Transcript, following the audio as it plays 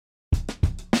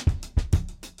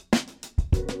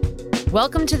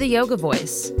Welcome to the Yoga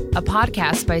Voice, a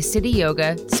podcast by City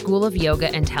Yoga, School of Yoga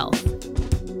and Health.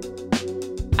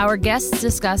 Our guests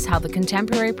discuss how the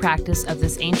contemporary practice of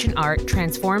this ancient art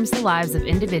transforms the lives of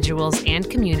individuals and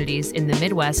communities in the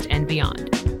Midwest and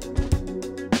beyond.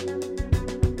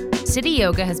 City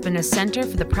Yoga has been a center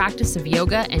for the practice of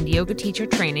yoga and yoga teacher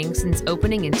training since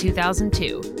opening in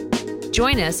 2002.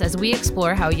 Join us as we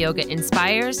explore how yoga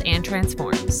inspires and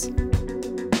transforms.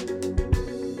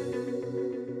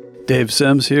 Dave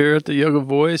Sims here at the Yoga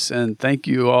Voice, and thank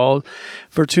you all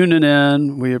for tuning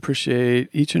in. We appreciate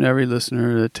each and every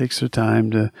listener that takes their time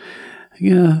to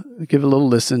give a little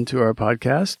listen to our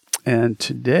podcast. And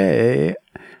today,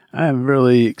 I'm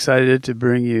really excited to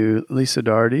bring you Lisa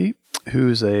Daugherty,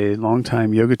 who's a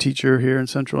longtime yoga teacher here in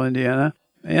Central Indiana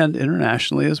and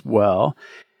internationally as well.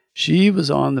 She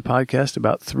was on the podcast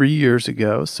about 3 years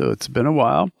ago, so it's been a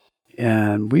while.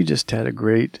 And we just had a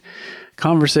great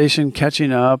conversation,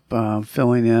 catching up,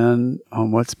 filling in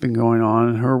on what's been going on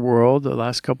in her world the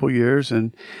last couple of years.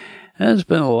 And there's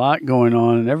been a lot going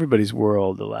on in everybody's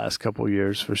world the last couple of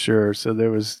years for sure. So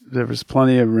there was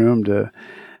plenty of room to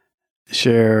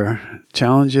share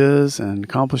challenges and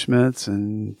accomplishments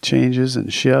and changes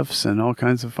and shifts and all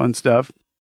kinds of fun stuff.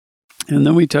 And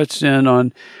then we touched in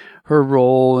on her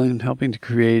role in helping to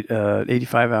create an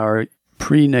 85-hour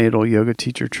prenatal yoga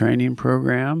teacher training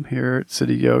program here at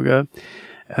City Yoga,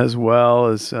 as well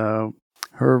as her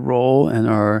role in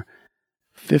our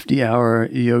 50-hour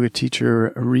yoga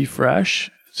teacher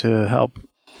refresh to help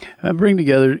bring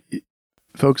together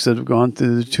folks that have gone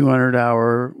through the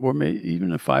 200-hour or maybe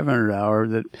even a 500-hour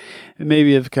that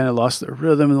maybe have kind of lost their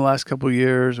rhythm in the last couple of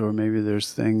years, or maybe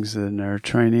there's things in their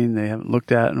training they haven't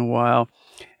looked at in a while,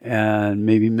 and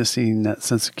maybe missing that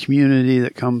sense of community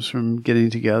that comes from getting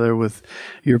together with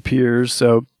your peers.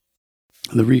 So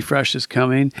the refresh is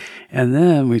coming. And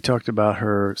then we talked about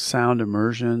her sound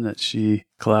immersion that she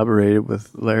collaborated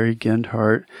with Larry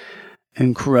Gendhart.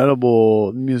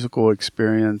 Incredible musical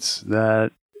experience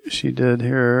that she did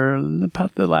here in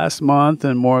about the last month,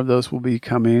 and more of those will be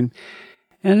coming.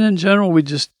 And in general, we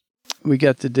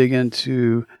got to dig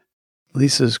into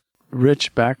Lisa's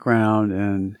rich background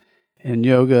and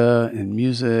yoga and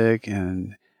music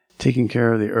and taking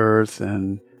care of the earth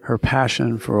and her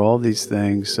passion for all these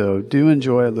things. So do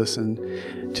enjoy a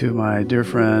listen to my dear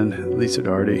friend, Lisa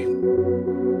Daugherty.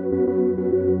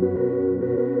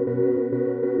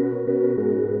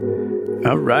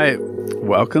 All right.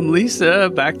 Welcome,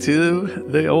 Lisa, back to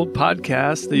the old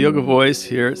podcast, The Yoga Voice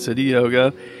here at City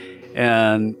Yoga.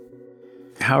 And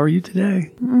how are you today?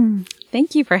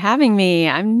 Thank you for having me.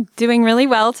 I'm doing really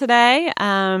well today.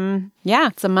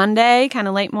 It's a Monday, kind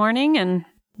of late morning, and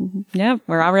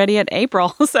we're already at April.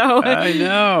 So I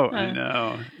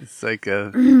know. It's like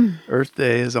Earth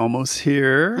Day is almost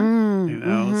here.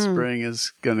 Spring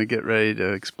is going to get ready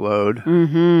to explode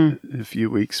in a few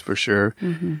weeks for sure.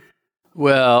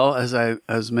 Well,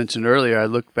 as mentioned earlier, I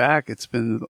look back, it's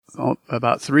been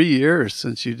about 3 years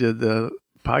since you did the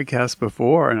podcast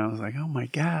before, and I was like, oh my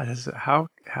God, how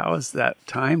has that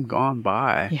time gone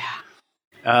by?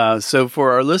 Yeah. So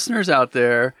for our listeners out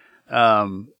there,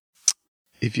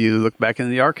 if you look back in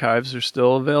the archives, they're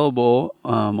still available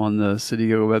on the City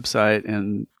Yoga website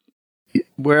and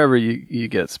wherever you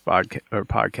get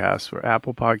podcasts, or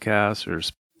Apple Podcasts, or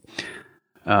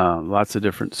lots of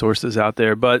different sources out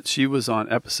there. But she was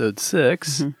on episode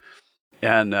 6,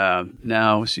 and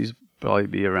now she's probably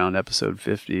be around episode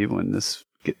 50 when this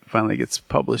finally gets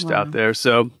published out there.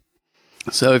 So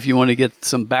if you want to get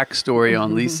some backstory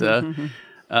on Lisa,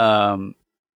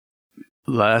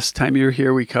 last time you were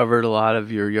here, we covered a lot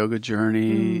of your yoga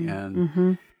journey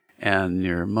and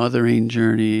your mothering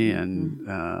journey and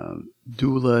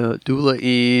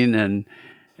doulaing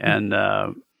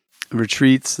and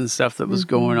retreats and stuff that was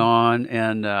going on.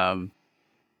 And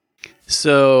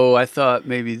so I thought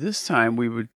maybe this time we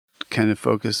would kind of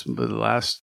focus on the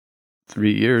last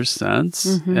 3 years since,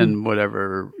 and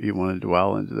whatever you want to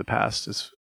dwell into the past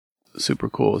is super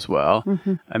cool as well.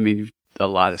 I mean, a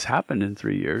lot has happened in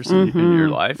 3 years in your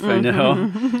life, I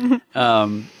know.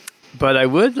 But I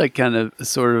would like kind of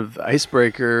sort of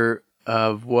icebreaker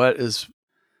of what is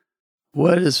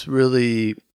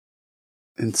really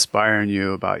inspiring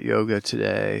you about yoga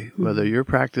today, whether your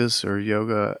practice or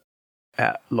yoga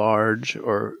at large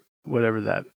or whatever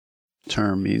that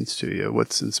term means to you.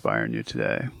 What's inspiring you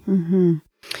today?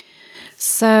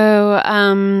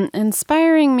 So,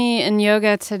 inspiring me in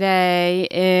yoga today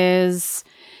is,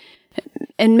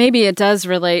 and maybe it does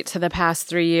relate to the past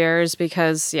 3 years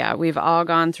because, we've all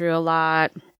gone through a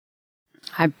lot.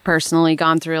 I've personally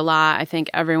gone through a lot. I think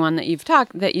everyone that you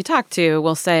talk to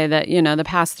will say that, the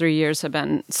past 3 years have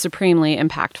been supremely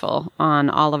impactful on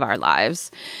all of our lives.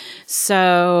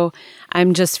 So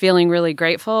I'm just feeling really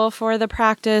grateful for the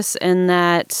practice in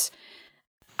that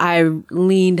I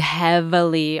leaned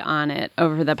heavily on it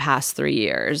over the past 3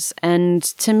 years. And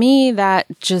to me, that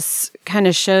just kind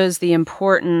of shows the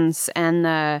importance and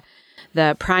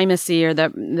the primacy or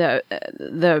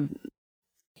the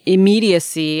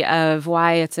immediacy of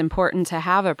why it's important to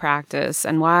have a practice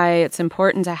and why it's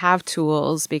important to have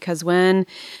tools, because when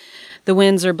the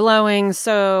winds are blowing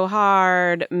so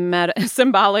hard,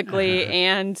 symbolically,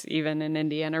 and even in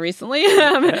Indiana recently,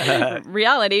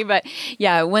 reality. But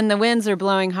yeah, when the winds are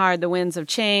blowing hard, the winds of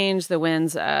change, the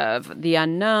winds of the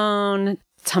unknown,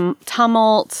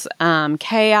 tumult,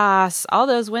 chaos, all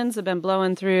those winds have been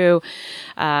blowing through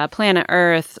planet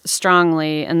Earth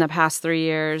strongly in the past 3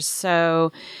 years.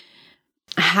 So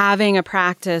having a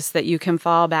practice that you can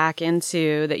fall back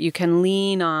into, that you can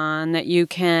lean on, that you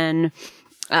can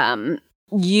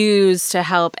use to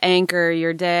help anchor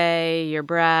your day, your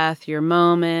breath, your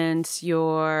moment,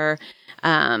 your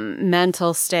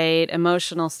mental state,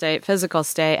 emotional state, physical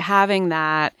state, having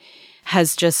that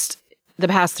has just, the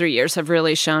past 3 years have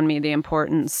really shown me the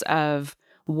importance of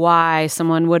why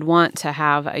someone would want to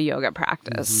have a yoga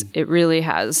practice. It really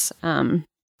has.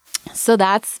 So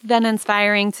that's been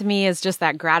inspiring to me, is just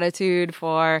that gratitude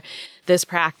for this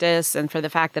practice and for the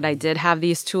fact that I did have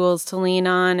these tools to lean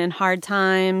on in hard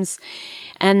times.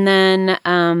 And then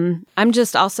I'm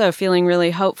just also feeling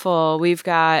really hopeful. We've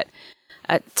got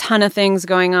a ton of things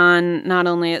going on, not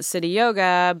only at City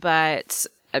Yoga, but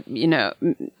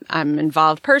I'm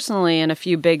involved personally in a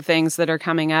few big things that are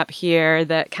coming up here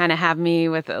that kind of have me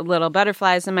with little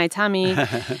butterflies in my tummy.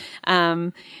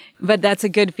 But that's a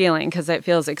good feeling because it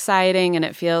feels exciting and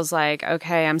it feels like,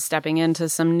 okay, I'm stepping into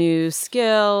some new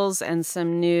skills and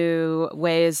some new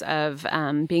ways of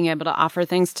being able to offer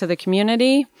things to the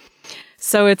community.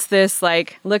 So it's this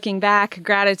like looking back,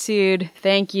 gratitude,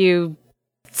 thank you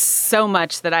so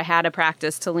much that I had a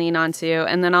practice to lean onto,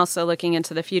 and then also looking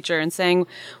into the future and saying,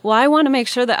 well, I want to make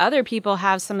sure that other people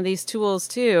have some of these tools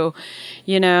too.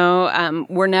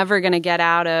 We're never going to get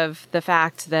out of the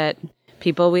fact that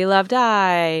people we love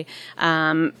die,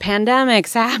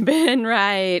 pandemics happen,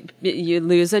 right? You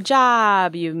lose a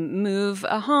job, you move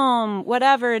a home,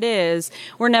 whatever it is,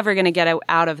 we're never going to get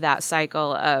out of that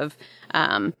cycle of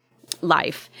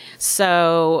life.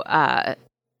 So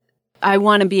I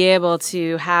want to be able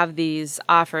to have these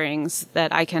offerings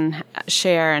that I can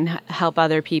share and help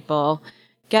other people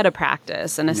get a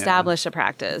practice and establish a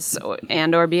practice,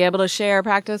 or be able to share a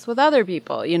practice with other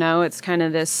people. It's kind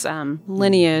of this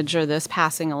lineage or this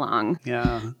passing along.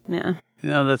 Yeah. Yeah.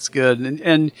 That's good.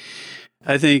 And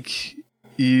I think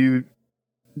you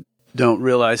don't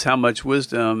realize how much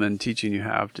wisdom and teaching you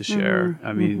have to share.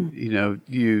 I mean,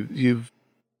 you've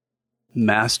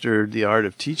mastered the art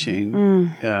of teaching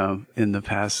in the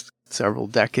past several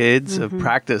decades of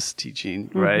practice teaching,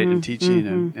 right? And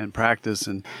teaching and practice.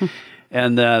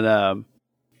 And that,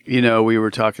 we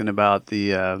were talking about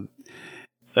a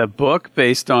book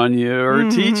based on your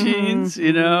teachings,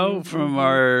 from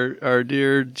our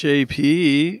dear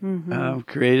JP,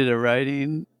 created a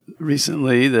writing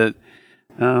recently that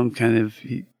kind of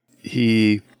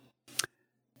he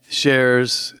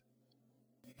shares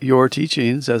your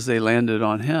teachings as they landed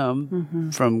on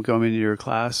him from going to your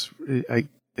class. I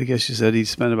guess you said he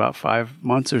spent about 5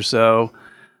 months or so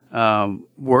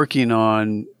working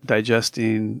on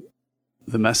digesting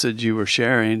the message you were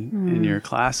sharing in your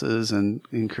classes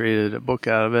and created a book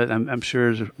out of it. I'm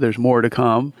sure there's more to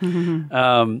come.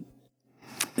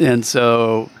 And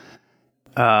so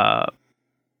I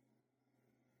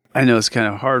know it's kind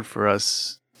of hard for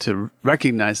us to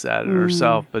recognize that in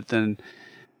ourselves, but then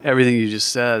everything you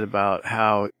just said about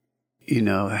how,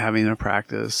 having a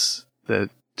practice that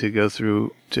to go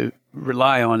through, to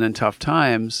rely on in tough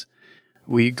times,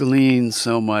 we glean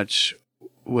so much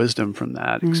wisdom from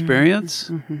that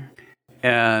experience.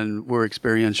 And we're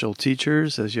experiential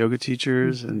teachers as yoga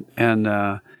teachers. And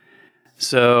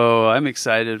so I'm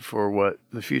excited for what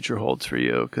the future holds for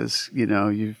you because,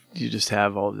 you just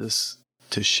have all this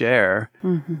to share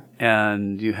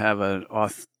and you have an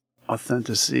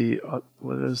authenticity.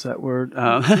 What is that word?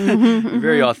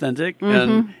 Very authentic.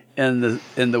 And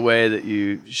in the way that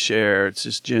you share, it's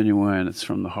just genuine. It's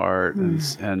from the heart.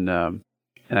 And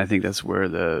I think that's where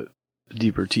the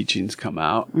deeper teachings come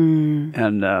out.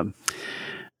 And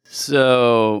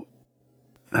so,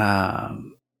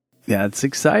 it's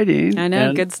exciting. I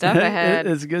know, good stuff ahead.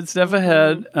 It's good stuff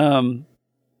ahead.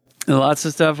 lots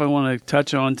of stuff I want to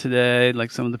touch on today,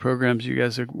 like some of the programs you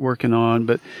guys are working on.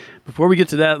 But before we get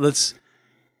to that, let's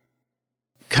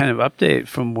kind of update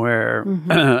from where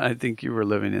I think you were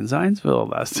living in Zionsville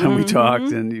last time we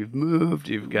talked, and you've moved,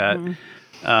 you've got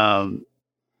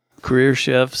career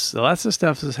shifts, lots of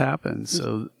stuff has happened.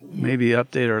 So maybe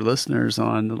update our listeners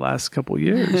on the last couple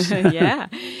years. Yeah,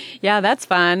 that's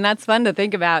fun. That's fun to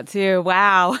think about too.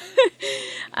 Wow.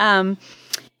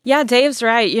 Yeah, Dave's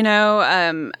right. You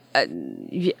know,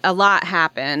 a lot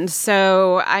happened.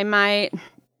 So I might,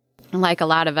 like a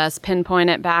lot of us, pinpoint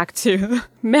it back to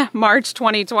March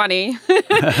 2020.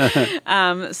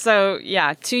 So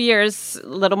yeah, 2 years, a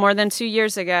little more than 2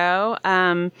 years ago.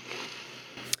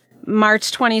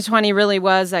 March 2020 really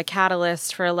was a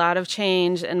catalyst for a lot of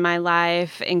change in my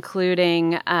life,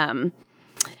 including the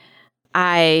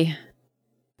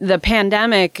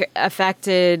pandemic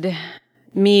affected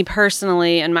me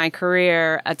personally and my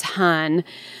career a ton.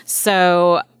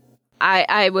 So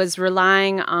I was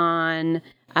relying on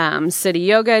city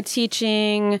yoga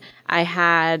teaching. I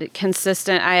had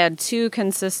 2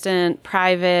 consistent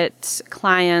private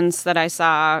clients that I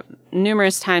saw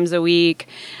numerous times a week.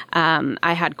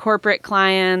 I had corporate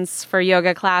clients for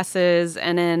yoga classes,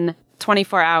 and in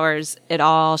 24 hours, it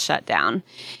all shut down.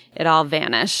 It all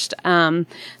vanished.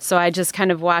 So I just kind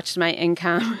of watched my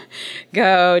income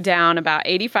go down about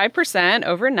 85%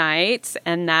 overnight.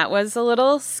 And that was a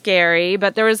little scary,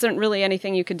 but there wasn't really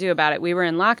anything you could do about it. We were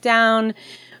in lockdown.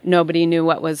 Nobody knew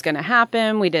what was going to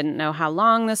happen. We didn't know how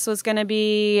long this was going to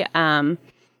be.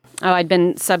 I'd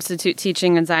been substitute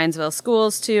teaching in Zionsville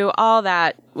schools too. All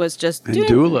that was just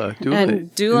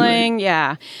dueling.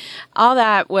 Yeah. All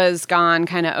that was gone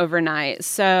kind of overnight.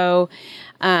 So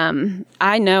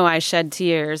I know I shed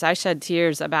tears. I shed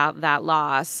tears about that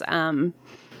loss.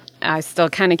 I still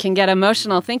kind of can get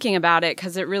emotional thinking about it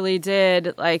because it really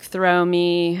did like throw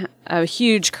me a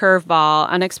huge curveball,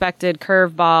 unexpected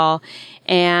curveball.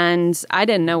 And I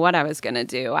didn't know what I was going to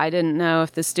do. I didn't know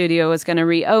if the studio was going to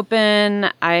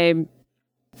reopen. I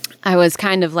was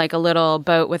kind of like a little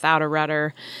boat without a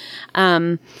rudder.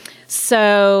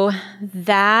 So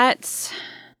that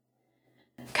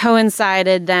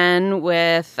coincided then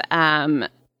with,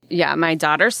 my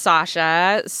daughter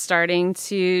Sasha starting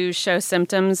to show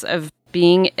symptoms of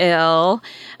being ill.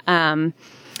 And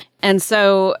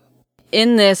so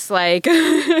in this, like,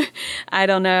 I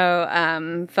don't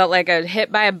know, felt like a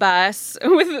hit by a bus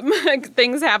with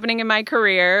things happening in my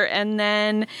career. And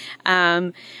then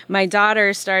my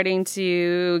daughter starting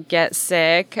to get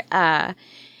sick.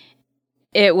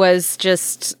 It was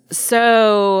just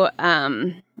so...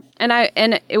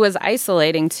 And it was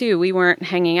isolating too. We weren't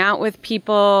hanging out with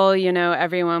people,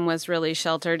 everyone was really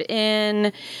sheltered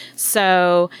in.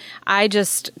 So I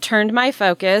just turned my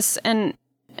focus and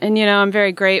I'm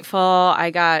very grateful. I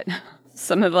got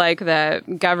some of like the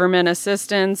government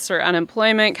assistance or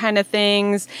unemployment kind of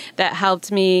things that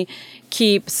helped me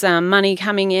keep some money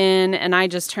coming in. And I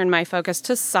just turned my focus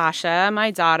to Sasha,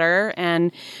 my daughter,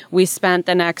 and we spent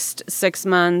the next 6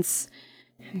 months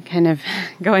kind of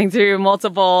going through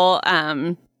multiple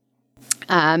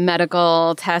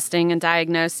medical testing and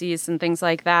diagnoses and things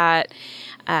like that.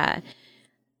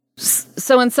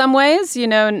 So in some ways,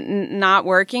 not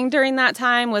working during that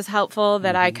time was helpful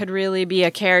that I could really be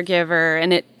a caregiver.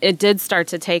 And it did start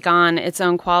to take on its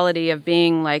own quality of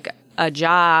being like a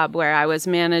job where I was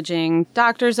managing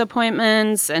doctor's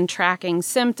appointments and tracking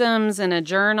symptoms in a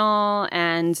journal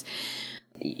and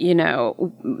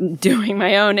doing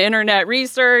my own internet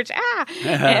research,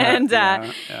 and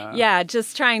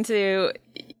just trying to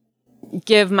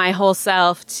give my whole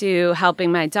self to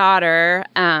helping my daughter.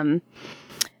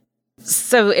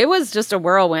 So it was just a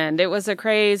whirlwind. It was a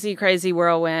crazy, crazy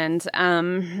whirlwind.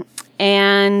 And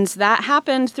that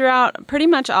happened throughout pretty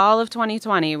much all of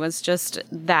 2020 was just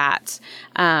that.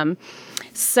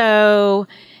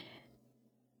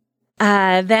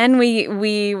 Then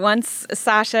we once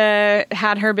Sasha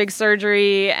had her big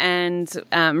surgery and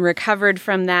recovered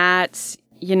from that,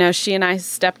 she and I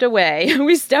stepped away.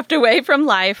 We stepped away from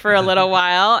life for a little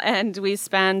while, and we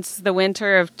spent the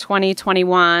winter of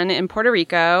 2021 in Puerto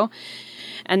Rico.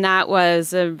 And that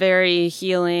was a very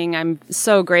healing. I'm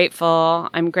so grateful.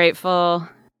 I'm grateful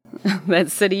that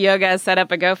City Yoga set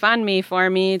up a GoFundMe for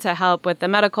me to help with the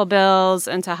medical bills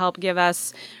and to help give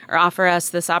us or offer us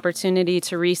this opportunity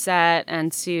to reset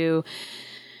and to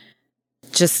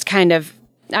just kind of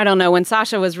I don't know, when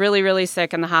Sasha was really, really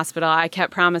sick in the hospital, I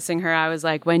kept promising her, I was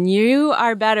like, when you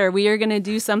are better, we are going to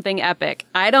do something epic.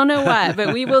 I don't know what,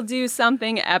 but we will do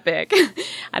something epic.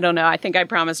 I don't know. I think I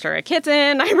promised her a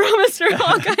kitten. I promised her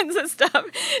all kinds of stuff.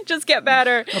 Just get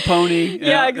better. A pony.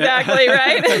 Yeah, exactly.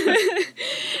 Right.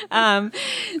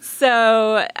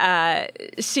 So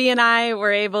she and I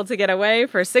were able to get away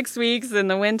for 6 weeks in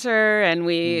the winter, and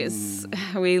we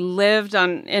lived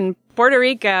in Puerto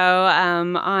Rico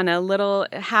on a little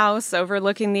house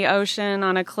overlooking the ocean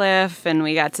on a cliff, and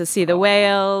we got to see the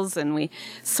whales, and we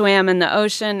swam in the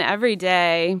ocean every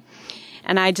day.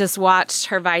 And I just watched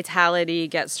her vitality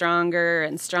get stronger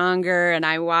and stronger, and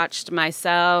I watched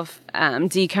myself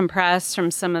decompress from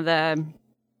some of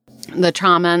the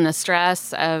trauma and the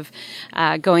stress of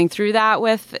going through that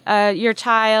with your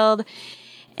child.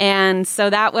 And so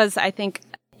that was, I think,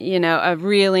 a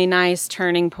really nice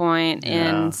turning point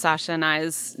in Sasha and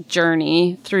I's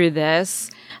journey through this.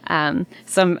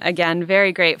 So I'm, again,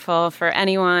 very grateful for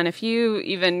anyone. If you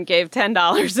even gave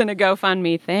 $10 in a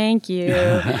GoFundMe, thank you.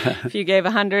 If you gave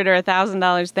 $100 or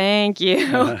 $1,000, thank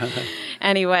you.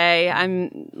 Anyway,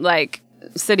 I'm like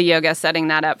City Yoga setting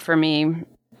that up for me.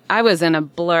 I was in a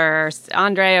blur.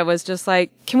 Andrea was just like,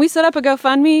 can we set up a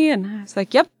GoFundMe? And I was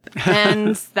like, yep.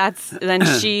 And then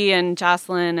she and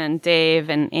Jocelyn and Dave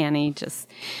and Annie just,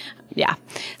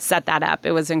 set that up.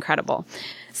 It was incredible.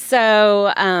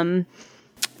 So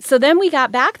then we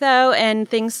got back, though, and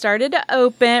things started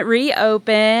to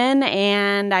reopen,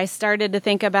 and I started to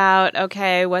think about,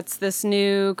 okay, what's this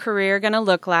new career going to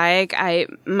look like?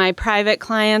 My private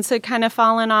clients had kind of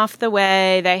fallen off the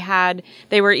way.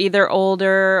 They were either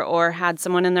older or had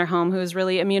someone in their home who was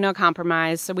really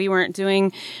immunocompromised, so we weren't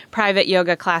doing private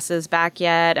yoga classes back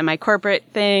yet, and my corporate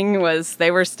thing was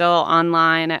they were still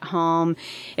online at home.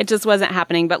 It just wasn't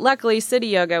happening, but luckily City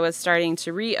Yoga was starting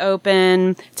to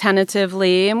reopen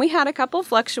tentatively, and we had a couple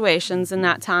fluctuations in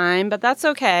that time, but that's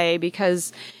okay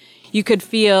because you could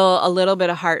feel a little bit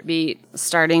of heartbeat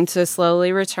starting to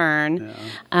slowly return.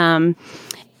 Yeah.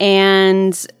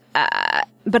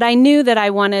 But I knew that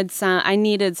I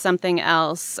needed something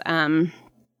else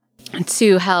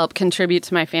to help contribute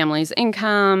to my family's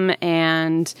income.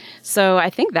 And so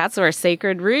I think that's where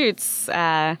Sacred Roots,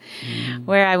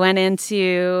 where I went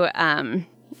into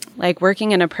like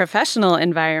working in a professional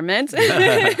environment for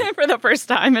the first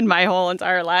time in my whole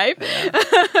entire life.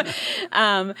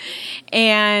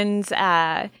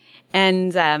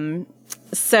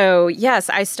 So yes,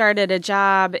 I started a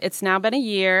job. It's now been a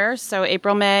year. So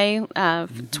April, May of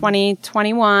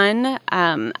 2021,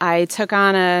 I took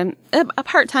on a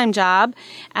part-time job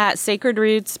at Sacred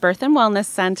Roots Birth and Wellness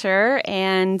Center.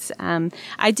 And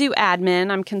I do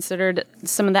admin. I'm considered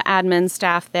some of the admin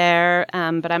staff there.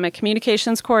 But I'm a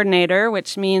communications coordinator,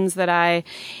 which means that I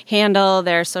handle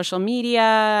their social media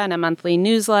and a monthly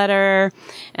newsletter.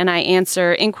 And I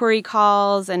answer inquiry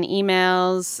calls and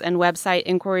emails and website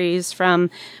inquiries from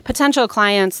potential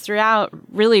clients throughout.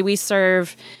 Really, we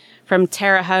serve from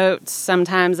Terre Haute,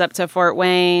 sometimes up to Fort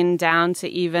Wayne, down to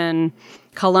even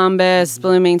Columbus,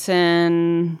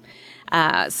 Bloomington.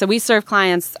 So we serve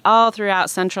clients all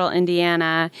throughout central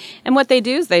Indiana. And what they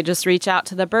do is they just reach out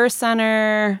to the birth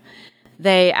center.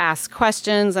 They ask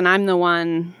questions, and I'm the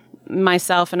one,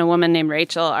 myself and a woman named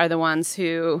Rachel are the ones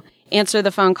who answer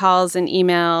the phone calls and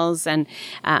emails and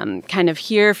kind of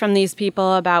hear from these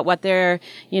people about what they're,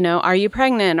 are you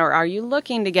pregnant or are you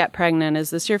looking to get pregnant? Is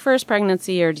this your first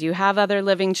pregnancy or do you have other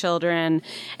living children?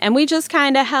 And we just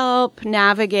kind of help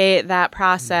navigate that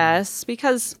process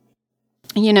because,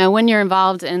 when you're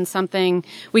involved in something,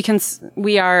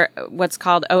 we are what's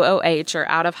called OOH or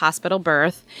out of hospital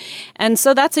birth. And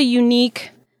so that's a unique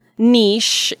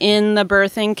niche in the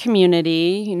birthing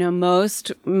community.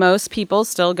 Most people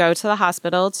still go to the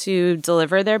hospital to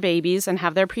deliver their babies and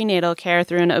have their prenatal care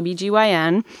through an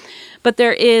OBGYN. But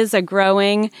there is a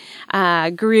growing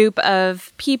group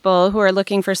of people who are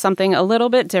looking for something a little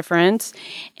bit different.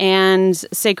 And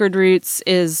Sacred Roots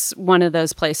is one of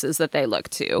those places that they look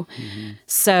to. Mm-hmm.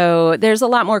 So there's a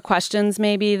lot more questions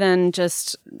maybe than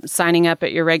just signing up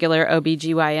at your regular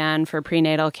OBGYN for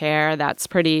prenatal care. That's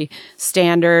pretty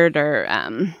standard, or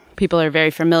people are very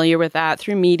familiar with that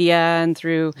through media and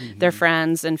through their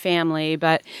friends and family.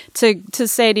 But to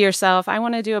say to yourself, I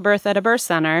want to do a birth at a birth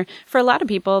center, for a lot of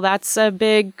people, that's a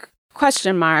big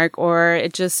question mark, or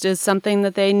it just is something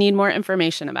that they need more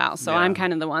information about. So I'm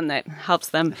kind of the one that helps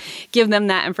them give them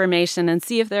that information and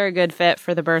see if they're a good fit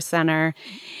for the birth center.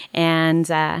 And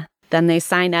then they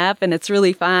sign up, and it's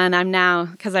really fun. I'm now,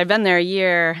 because I've been there a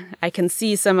year, I can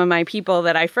see some of my people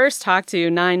that I first talked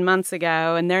to 9 months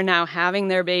ago, and they're now having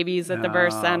their babies at the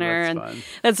birth center. That's and fun.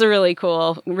 that's a really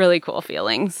cool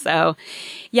feeling. So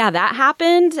yeah, that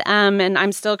happened. And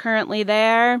I'm still currently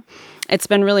there. It's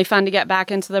been really fun to get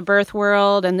back into the birth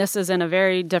world. And this is in a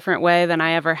very different way than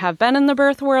I ever have been in the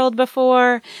birth world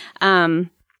before.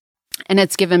 And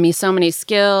it's given me so many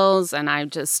skills, and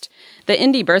the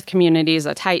indie birth community is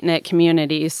a tight-knit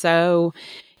community. So,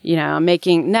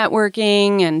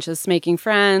 networking and just making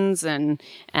friends and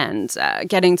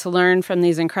getting to learn from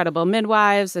these incredible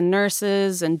midwives and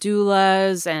nurses and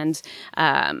doulas and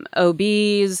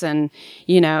OBs. And,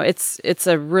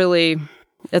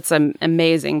 it's an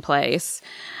amazing place.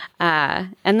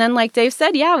 And then, like Dave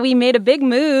said, we made a big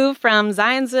move from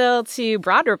Zionsville to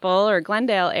Broad Ripple or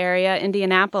Glendale area,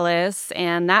 Indianapolis,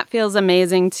 and that feels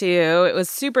amazing too. It was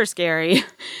super scary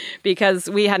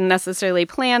because we hadn't necessarily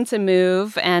planned to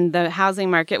move, and the housing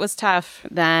market was tough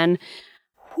then.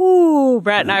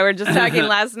 Brett and I were just talking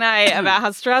last night about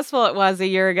how stressful it was a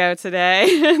year ago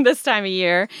today, this time of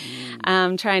year,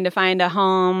 trying to find a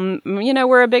home.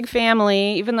 We're a big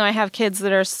family. Even though I have kids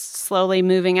that are slowly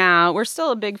moving out, we're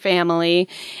still a big family.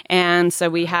 And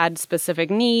so we had specific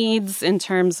needs in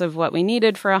terms of what we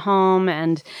needed for a home.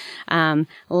 And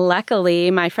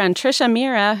luckily, my friend Trisha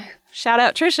Mira, shout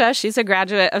out Trisha, she's a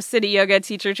graduate of City Yoga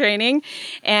teacher training.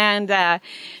 And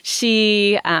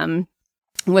she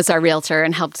was our realtor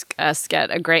and helped us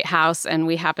get a great house. And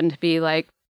we happened to be like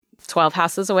 12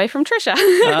 houses away from Trisha.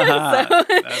 So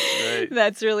that's great.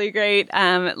 That's really great.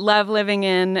 Love living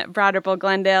in Broad Ripple,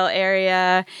 Glendale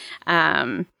area.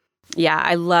 I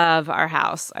love our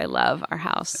house.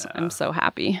 Yeah. I'm so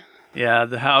happy. Yeah,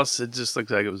 the house, it just looks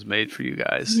like it was made for you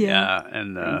guys. Yeah.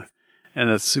 And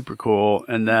that's super cool.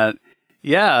 And that,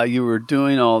 you were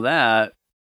doing all that,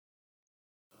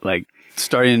 like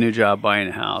starting a new job, buying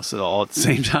a house all at the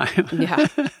same time. Yeah.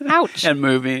 Ouch. And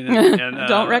moving. And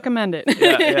Don't recommend it.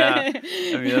 Yeah.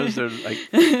 I mean, those are like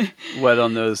what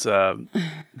on those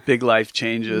big life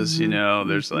changes,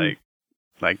 there's like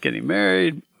getting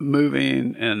married,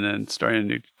 moving, and then starting a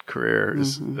new career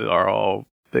are all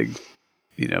big,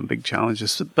 big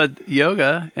challenges. But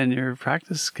yoga and your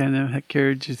practice kind of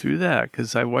carried you through that,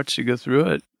 because I watched you go through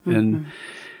it and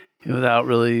without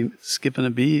really skipping a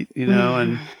beat,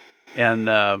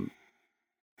 and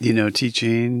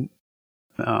teaching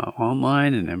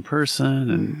online and in person,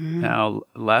 and now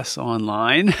less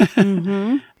online,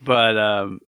 but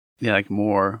like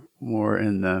more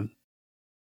in the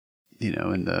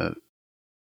in the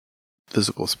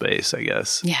physical space, I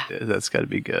guess. Yeah, that's got to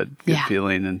be good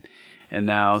feeling. And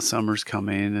now summer's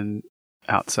coming, and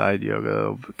outside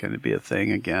yoga going to be a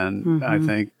thing again. I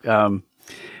think.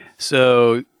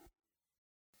 So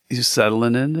you're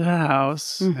settling into the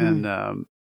house, and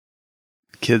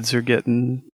kids are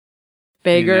getting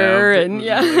bigger and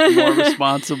more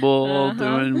responsible,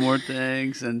 doing more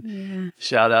things. And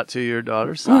shout out to your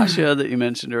daughter Sasha that you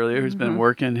mentioned earlier, who's been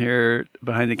working here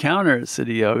behind the counter at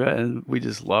City Yoga, and we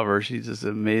just love her. She does an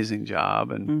amazing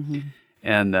job, and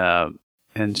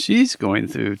she's going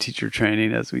through teacher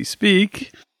training as we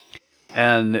speak.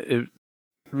 And it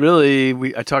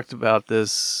really, I talked about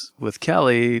this with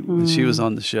Kelly when she was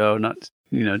on the show, not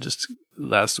just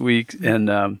last week,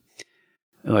 and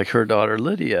like her daughter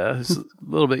Lydia, who's a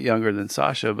little bit younger than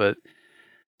Sasha, but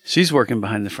she's working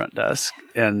behind the front desk,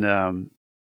 and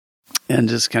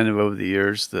just kind of over the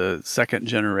years, the second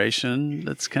generation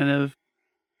that's kind of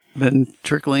been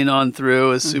trickling on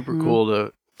through is super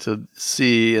cool to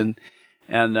see, and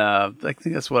I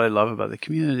think that's what I love about the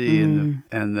community, and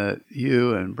that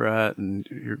you and Brett and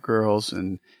your girls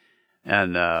and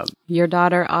your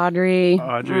daughter Audrey.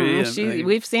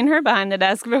 We've seen her behind the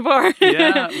desk before.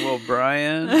 Well,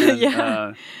 Brian,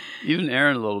 and, even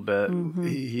Aaron a little bit.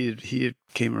 He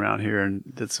came around here and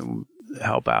did some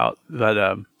help out,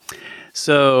 but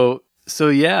so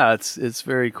it's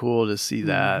very cool to see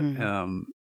that, and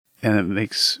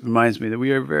it reminds me that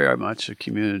we are very much a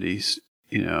community,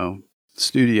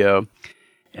 studio,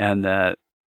 and that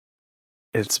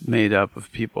it's made up of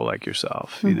people like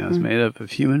yourself. It's made up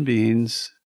of human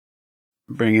beings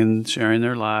sharing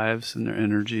their lives and their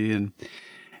energy,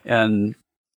 and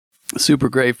super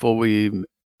grateful we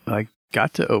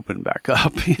got to open back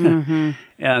up.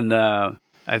 And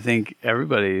I think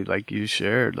everybody, like you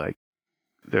shared,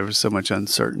 there was so much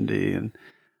uncertainty, and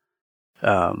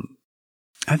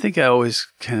I think I always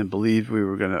kind of believed we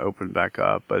were going to open back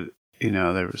up, but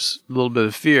there was a little bit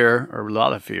of fear, or a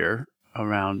lot of fear,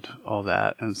 around all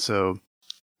that. And so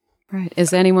Right.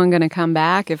 Is anyone going to come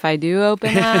back if I do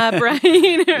open up? Right?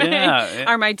 Yeah.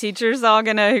 Are my teachers all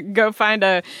going to go find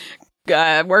a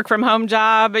work from home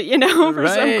job, for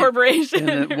some corporation?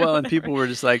 And people were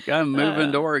just like, I'm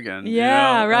moving to Oregon.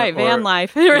 Yeah, right. Van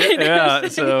life. Right. Yeah.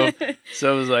 So it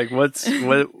was like, what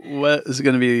is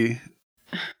going to be,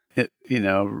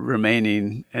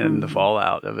 remaining and the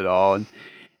fallout of it all.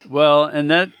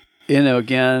 And that,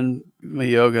 again, my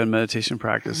yoga and meditation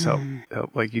practice help,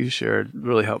 like you shared,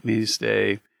 really helped me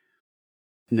stay,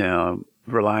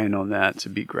 relying on that to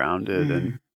be grounded.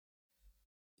 And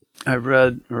I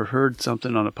read or heard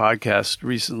something on a podcast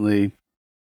recently,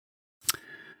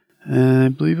 and I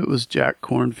believe it was Jack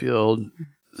Kornfield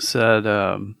said,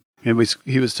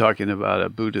 he was talking about a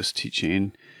Buddhist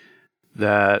teaching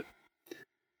that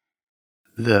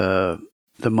the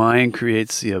mind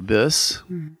creates the abyss,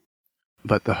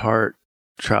 but the heart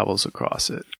travels across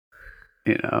it,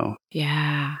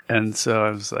 Yeah. And so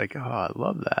I was like, oh, I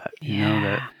love that,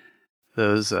 that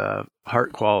those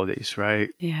heart qualities, right?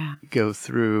 Yeah. Go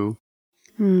through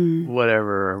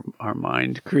whatever our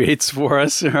mind creates for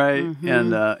us, right?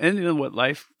 And what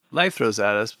life throws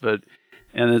at us,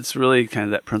 and it's really kind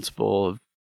of that principle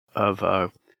of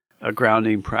a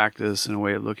grounding practice and a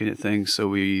way of looking at things, so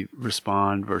we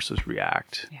respond versus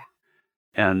react. Yeah.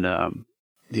 And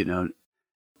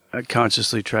I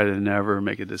consciously try to never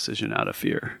make a decision out of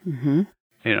fear,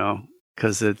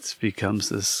 because it becomes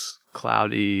this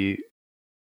cloudy,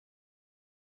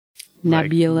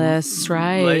 nebulous,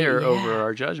 right? Layer over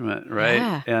our judgment, right?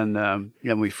 Yeah.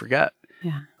 And we forget,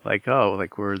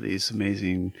 we're these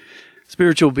amazing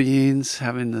spiritual beings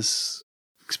having this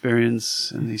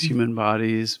experience in these human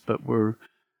bodies, but we're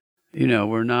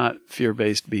not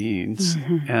fear-based beings,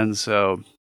 and so.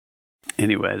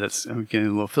 Anyway, I'm getting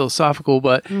a little philosophical,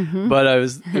 but I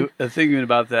was thinking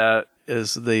about that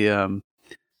as the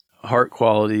heart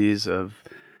qualities of,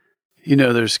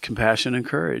 there's compassion and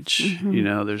courage.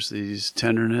 There's these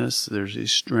tenderness, there's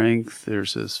these strength,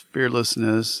 there's this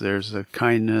fearlessness, there's a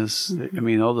kindness.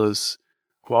 All those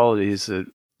qualities that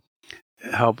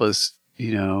help us,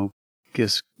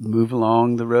 just move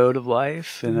along the road of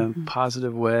life in a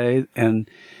positive way and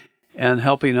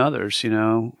helping others,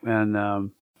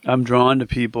 and I'm drawn to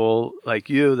people like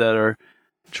you that are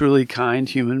truly kind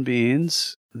human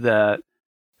beings that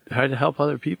try to help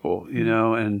other people,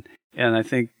 and I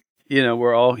think,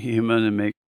 we're all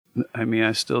human and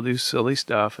I still do silly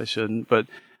stuff. I shouldn't, but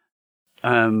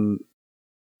I'm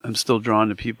still drawn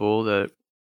to people that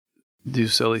do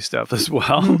silly stuff as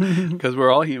well, because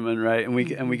we're all human, right? And we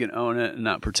can own it and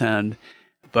not pretend.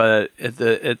 But at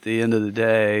the end of the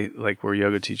day, like, we're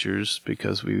yoga teachers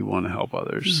because we want to help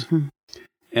others.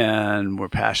 And we're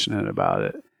passionate about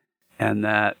it. And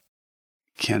that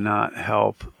cannot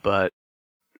help but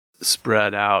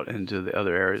spread out into the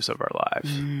other areas of our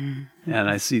lives. And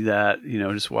I see that,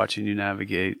 just watching you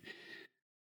navigate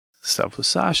stuff with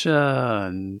Sasha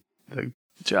and the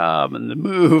job and the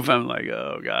move. I'm like,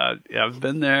 oh God, yeah, I've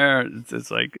been there.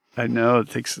 It's like, I know it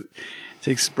takes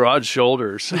broad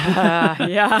shoulders.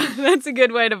 Yeah, that's a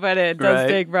good way to put it. It does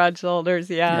take broad shoulders.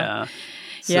 Yeah.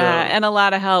 Yeah, and a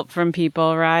lot of help from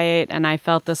people, right? And I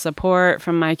felt the support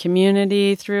from my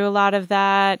community through a lot of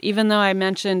that. Even though I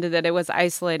mentioned that it was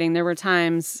isolating, there were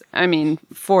times,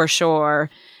 for sure,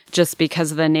 just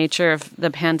because of the nature of the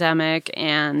pandemic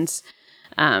and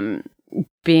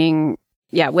being,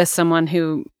 with someone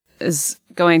who is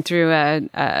going through a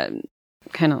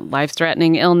kind of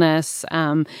life-threatening illness.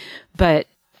 But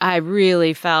I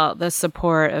really felt the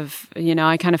support of,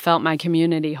 I kind of felt my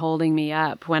community holding me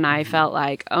up when I felt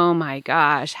like, oh my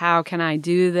gosh, how can I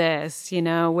do this?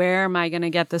 Where am I going to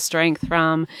get the strength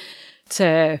from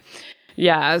to,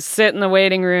 sit in the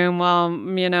waiting room while,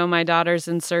 my daughter's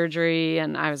in surgery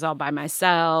and I was all by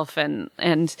myself. And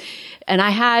I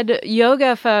had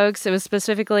yoga folks. It was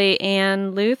specifically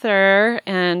Ann Luther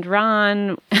and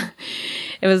Ron.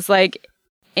 It was like,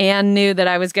 Anne knew that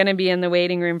I was going to be in the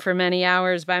waiting room for many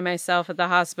hours by myself at the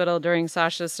hospital during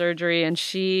Sasha's surgery. And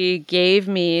she's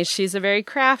a very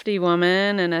crafty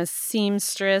woman and a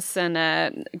seamstress and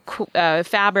a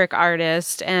fabric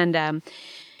artist. And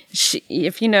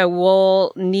if you know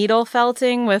wool, needle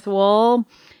felting with wool,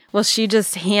 well, she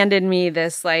just handed me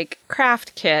this like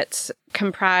craft kit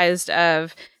comprised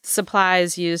of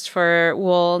supplies used for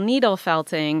wool needle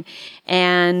felting.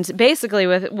 And basically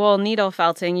with wool needle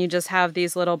felting, you just have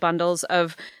these little bundles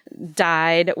of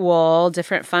dyed wool,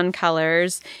 different fun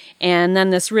colors, and then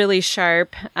this really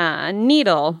sharp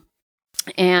needle.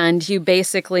 And you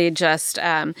basically just,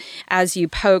 as you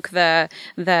poke the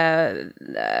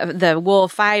wool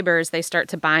fibers, they start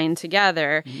to bind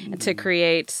together to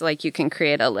create, like you can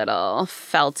create a little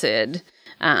felted,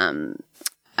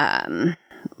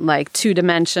 like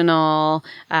two-dimensional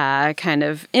kind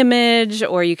of image,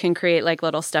 or you can create like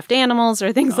little stuffed animals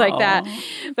or things like that.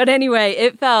 But anyway,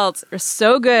 it felt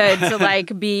so good to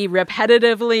like be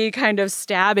repetitively kind of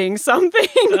stabbing something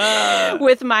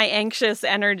with my anxious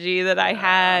energy that I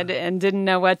had and didn't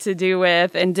know what to do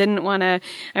with and didn't want to,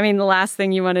 I mean, the last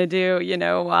thing you want to do, you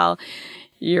know, while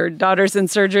your daughter's in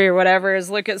surgery or whatever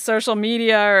is look at social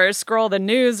media or scroll the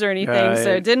news or anything. Right.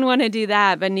 So didn't want to do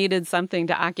that, but needed something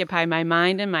to occupy my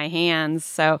mind and my hands.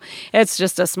 So it's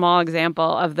just a small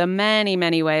example of the many,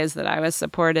 many ways that I was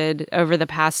supported over the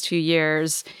past 2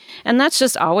 years. And that's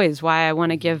just always why I want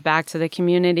to give back to the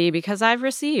community, because I've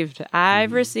received.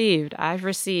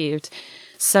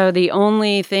 So the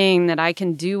only thing that I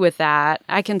can do with that,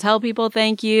 I can tell people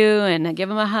thank you and give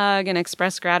them a hug and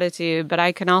express gratitude, but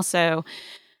I can also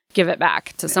give it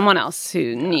back to someone else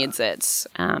who needs it.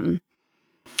 And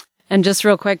just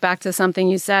real quick, back to something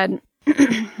you said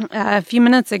a few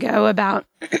minutes ago about,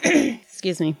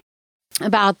 excuse me,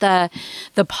 about the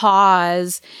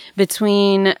pause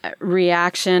between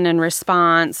reaction and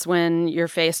response when you're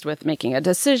faced with making a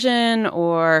decision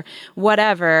or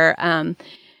whatever.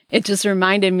 It just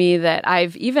reminded me that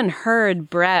I've even heard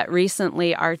Brett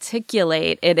recently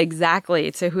articulate it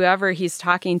exactly to whoever he's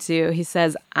talking to. He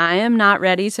says, I am not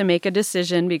ready to make a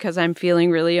decision because I'm feeling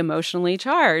really emotionally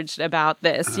charged about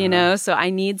this, you know, so I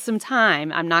need some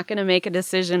time. I'm not going to make a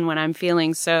decision when I'm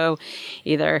feeling so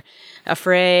either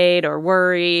afraid or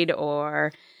worried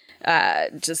or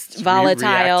just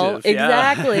volatile.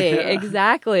 Exactly.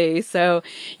 Exactly. So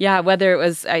yeah, whether it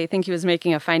was, I think he was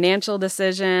making a financial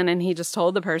decision and he just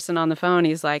told the person on the phone,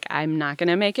 he's like, I'm not going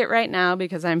to make it right now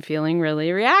because I'm feeling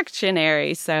really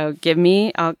reactionary. So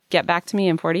I'll get back to me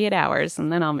in 48 hours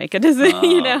and then I'll make a decision,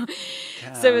 you know?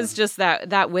 God. So it was just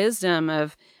that wisdom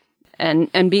of,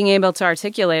 and being able to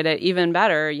articulate it even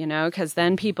better, you know, because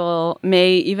then people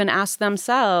may even ask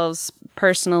themselves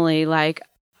personally, like,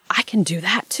 I can do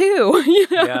that too. You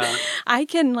know? Yeah. I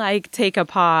can like take a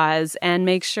pause and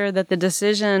make sure that the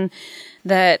decision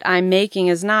that I'm making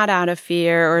is not out of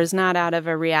fear or is not out of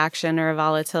a reaction or a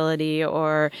volatility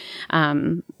or,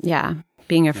 being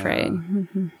afraid. Yeah.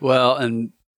 Mm-hmm. Well,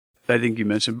 and I think you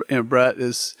mentioned, Brett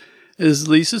is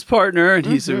Lisa's partner, and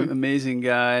he's an amazing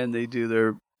guy, and they do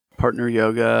their partner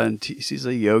yoga, and he's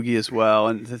a yogi as well.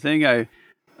 And the thing I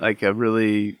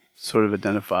really sort of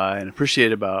identify and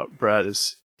appreciate about Brett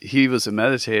is he was a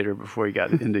meditator before he got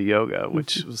into yoga,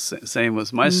 which was same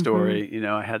was my story. You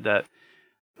know,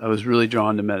 I was really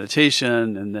drawn to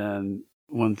meditation, and then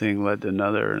one thing led to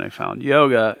another, and I found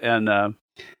yoga,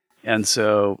 and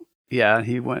so yeah,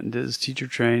 he went and did his teacher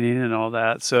training and all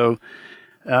that. So,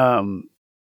 I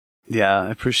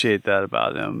appreciate that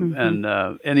about him,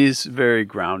 and he's very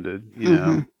grounded, you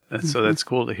know. And so that's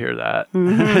cool to hear that.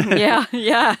 Yeah.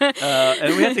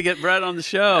 And we have to get Brett on the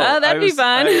show. Oh, that'd be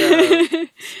fun. I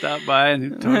stopped by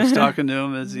and I was talking to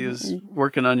him as he was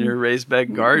working on your raised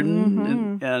bed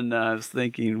garden. And I was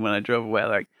thinking when I drove away,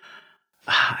 like,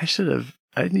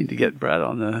 I need to get Brett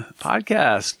on the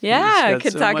podcast. Yeah,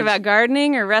 could talk about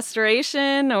gardening or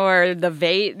restoration or the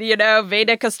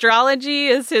Vedic astrology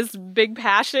is his big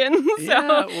passion.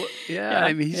 So,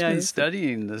 I mean, he's been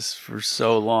studying this for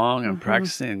so long and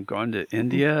practicing and going to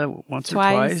India once or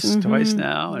twice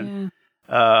now. And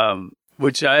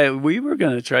which we were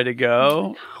going to try to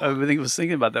go. I think I was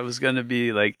thinking about that was going to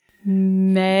be like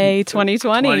May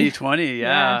 2020. 2020,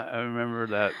 yeah. I remember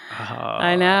that.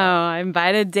 I know. I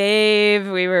invited Dave.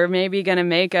 We were maybe going to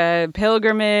make a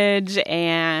pilgrimage,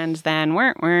 and then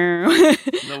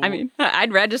I mean,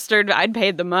 I'd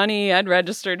paid the money, I'd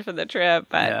registered for the trip,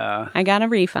 but I got a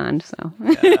refund, so.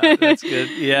 Yeah, that's good.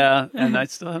 Yeah, and I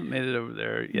still haven't made it over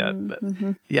there yet, but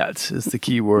it's the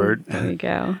key word. There you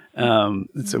go.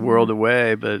 It's a world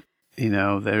away, but, you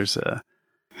know,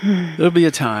 there'll be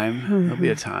a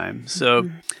time.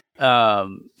 So,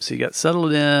 so you got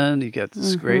settled in, you got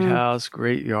this great house,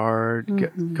 great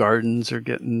yard, gardens are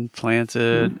getting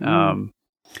planted.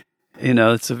 You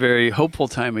know, it's a very hopeful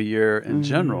time of year in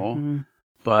general,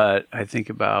 but I think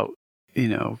about, you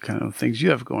know, kind of things you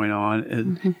have going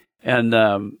on and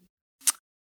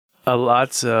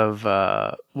lots of,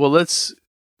 let's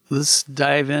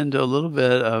dive into a little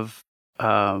bit of,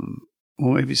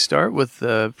 we'll maybe start with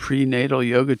the prenatal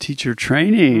yoga teacher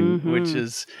training, which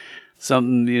is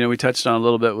something, you know, we touched on a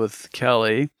little bit with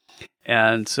Kelly.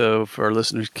 And so for our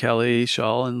listeners, Kelly,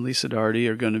 Shawl, and Lisa Darty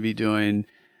are going to be doing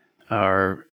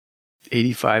our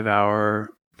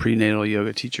 85-hour prenatal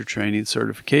yoga teacher training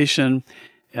certification.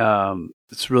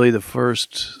 It's really the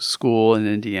first school in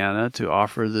Indiana to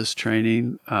offer this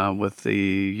training with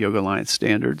the Yoga Alliance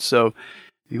standards. So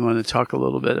you want to talk a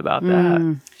little bit about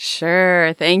that?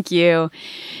 Sure. Thank you.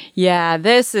 Yeah,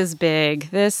 this is big.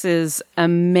 This is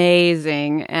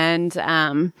amazing.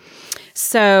 And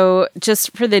so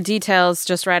just for the details,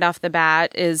 just right off the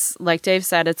bat is, like Dave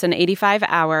said, it's an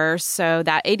 85-hour. So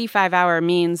that 85-hour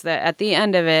means that at the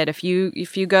end of it, if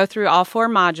you go through all 4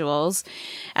 modules,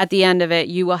 at the end of it,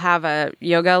 you will have a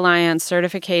Yoga Alliance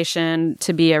certification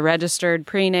to be a registered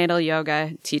prenatal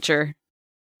yoga teacher.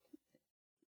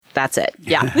 That's it.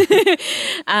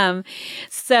 Yeah.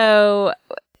 So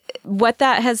what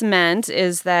that has meant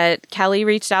is that Kelly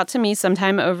reached out to me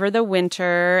sometime over the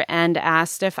winter and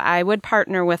asked if I would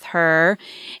partner with her.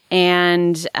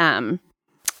 And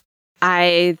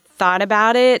I thought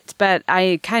about it, but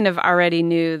I kind of already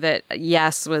knew that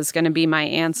yes was going to be my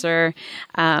answer.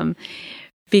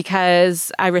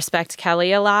 Because I respect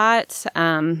Kelly a lot.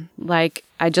 Like,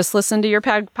 I just listened to your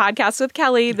podcast with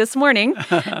Kelly this morning.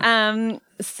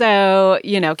 So,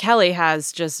 Kelly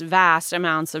has just vast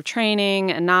amounts of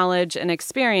training and knowledge and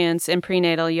experience in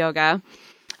prenatal yoga.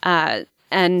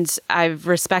 And I've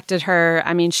respected her.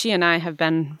 I mean, she and I have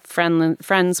been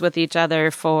friends with each other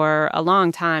for a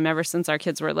long time, ever since our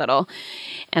kids were little.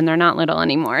 And they're not little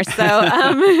anymore.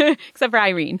 So, except for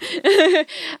Irene.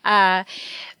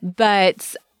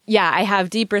 But yeah, I have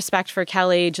deep respect for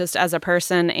Kelly just as a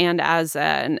person and as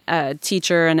a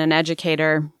teacher and an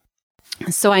educator.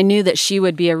 So I knew that she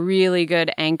would be a really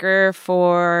good anchor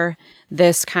for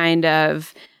this kind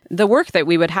of the work that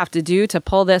we would have to do to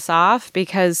pull this off,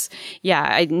 because, yeah,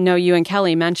 I know you and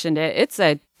Kelly mentioned it. It's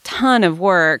a ton of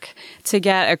work to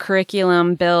get a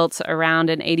curriculum built around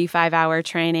an 85-hour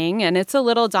training. And it's a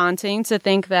little daunting to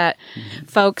think that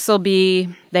folks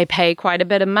they pay quite a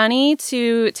bit of money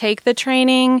to take the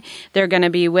training. They're going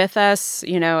to be with us,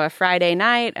 a Friday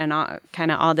night and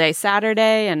kind of all day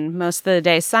Saturday and most of the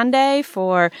day Sunday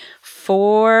for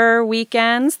 4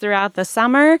 weekends throughout the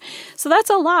summer. So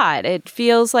that's a lot. It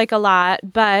feels like a lot,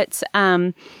 but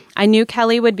I knew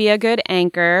Kelly would be a good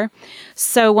anchor.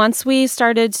 So once we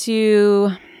started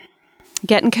to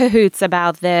get in cahoots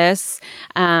about this,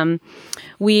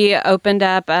 we opened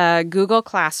up a Google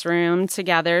Classroom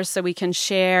together so we can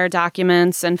share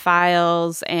documents and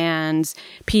files and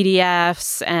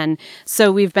PDFs. And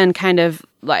so we've been kind of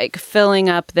like filling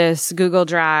up this Google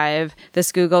Drive,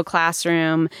 this Google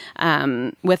Classroom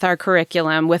with our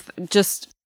curriculum, with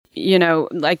just,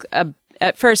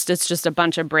 at first, it's just a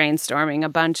bunch of brainstorming, a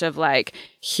bunch of like,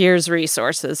 here's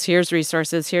resources.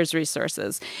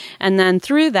 And then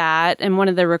through that, and one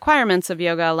of the requirements of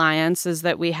Yoga Alliance is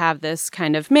that we have this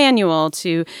kind of manual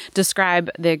to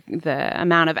describe the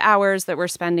amount of hours that we're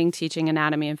spending teaching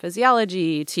anatomy and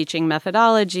physiology, teaching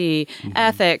methodology,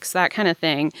 ethics, that kind of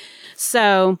thing.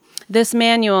 So this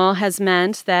manual has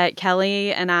meant that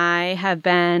Kelly and I have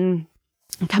been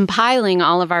compiling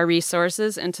all of our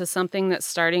resources into something that's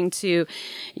starting to,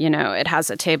 it has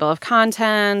a table of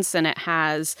contents, and it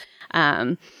has,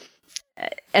 at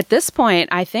this point,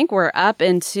 I think we're up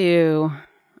into,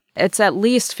 it's at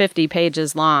least 50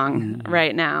 pages long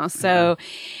right now. So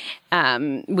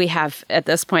we have, at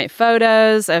this point,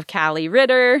 photos of Callie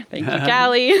Ritter. Thank you,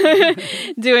 Callie.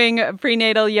 Doing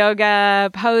prenatal yoga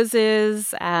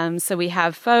poses. So we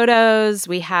have photos.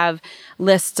 We have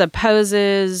lists of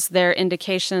poses, their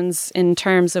indications in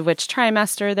terms of which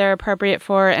trimester they're appropriate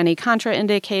for, any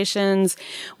contraindications.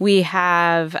 We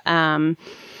have a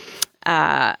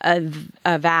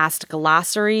vast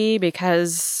glossary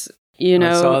because,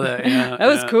 I saw that. Yeah, that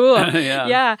was cool.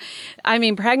 Yeah. I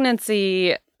mean,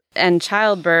 pregnancy and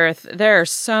childbirth, there are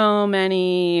so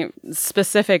many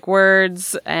specific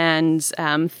words and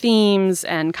themes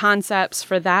and concepts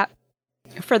for that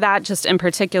just in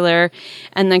particular.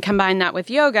 And then combine that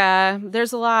with yoga,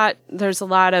 there's a lot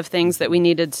of things that we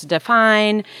needed to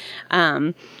define.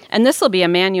 And this will be a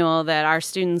manual that our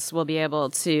students will be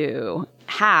able to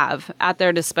have at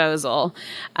their disposal.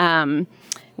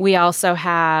 We also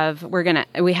have,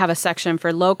 we have a section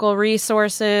for local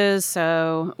resources.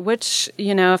 So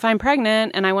if I'm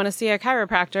pregnant and I want to see a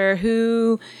chiropractor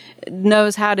who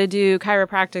knows how to do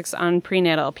chiropractics on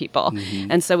prenatal people.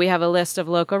 And so we have a list of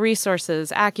local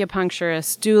resources,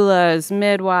 acupuncturists, doulas,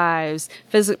 midwives,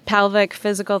 pelvic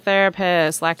physical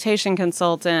therapists, lactation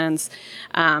consultants,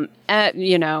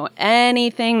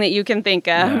 anything that you can think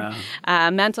of,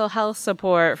 mental health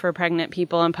support for pregnant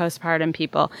people and postpartum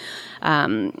people,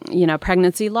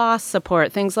 pregnancy loss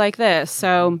support, things like this.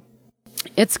 So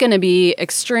It's going to be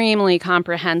extremely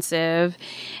comprehensive.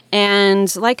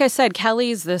 And like I said,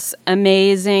 Kelly's this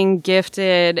amazing,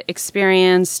 gifted,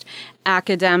 experienced,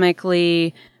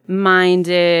 academically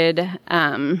minded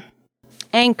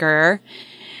anchor.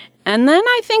 And then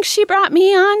I think she brought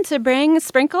me on to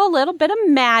sprinkle a little bit of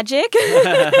magic.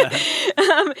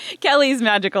 Kelly's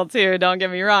magical too, don't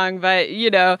get me wrong. But,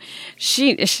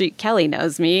 Kelly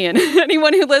knows me, and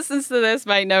anyone who listens to this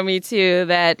might know me too,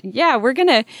 that,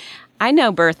 I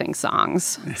know birthing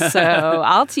songs. So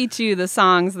I'll teach you the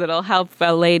songs that'll help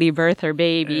a lady birth her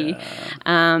baby.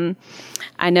 Yeah.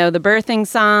 I know the birthing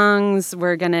songs.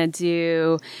 We're going to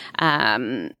do...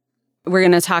 We're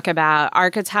going to talk about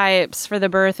archetypes for the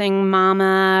birthing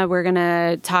mama. We're going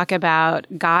to talk about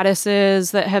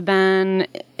goddesses that have been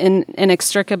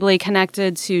inextricably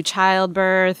connected to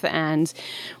childbirth. And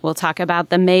we'll talk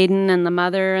about the maiden and the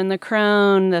mother and the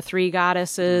crone, the three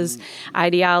goddesses,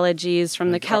 ideologies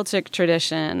from the Celtic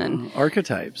tradition. And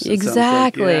archetypes.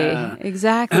 Exactly. Like,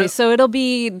 exactly. So it'll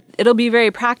be very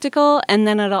practical. And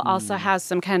then it'll also have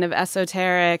some kind of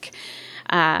esoteric...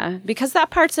 because that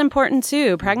part's important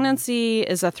too. Pregnancy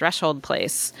is a threshold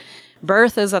place.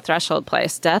 Birth is a threshold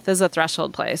place. Death is a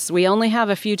threshold place. We only have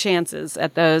a few chances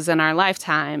at those in our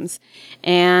lifetimes.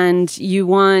 And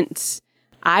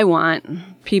I want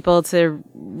people to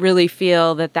really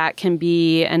feel that can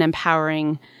be an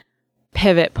empowering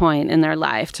pivot point in their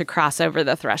life to cross over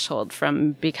the threshold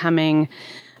from becoming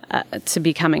a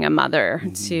mother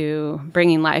to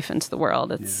bringing life into the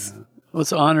world. It's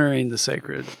honoring the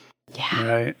sacred. Yeah.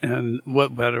 Right. And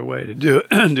what better way to do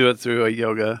it through a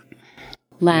yoga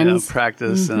lens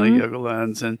practice and a yoga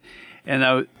lens. And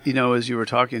I, as you were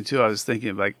talking too, I was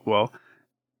thinking like, well,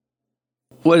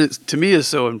 to me is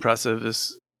so impressive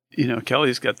is,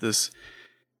 Kelly's got this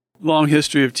long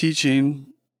history of teaching,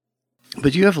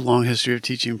 but you have a long history of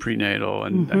teaching prenatal.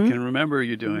 And I can remember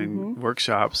you doing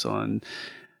workshops on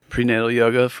prenatal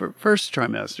yoga for first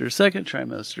trimester, second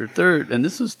trimester, third, and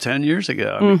this was 10 years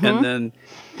ago. And then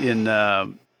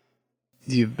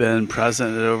you've been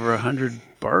present at over 100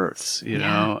 births, you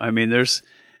know. I mean, there's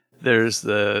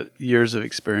the years of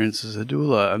experience as a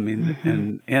doula. I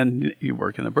mean, and you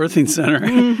work in a birthing center.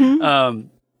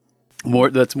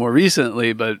 That's more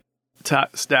recently, but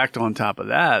stacked on top of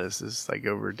that is this like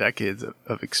over decades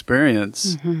of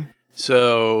experience.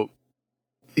 So,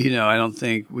 I don't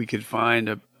think we could find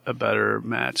a better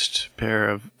matched pair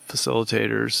of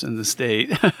facilitators in the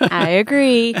state. I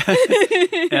agree.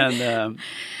 And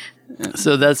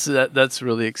so that's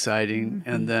really exciting.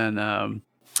 And then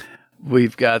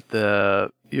we've got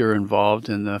you're involved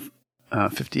in the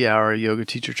 50-hour yoga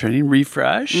teacher training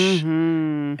refresh.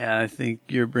 And I think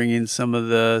you're bringing some of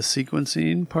the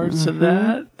sequencing parts of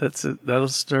that. That'll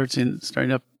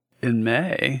starting up in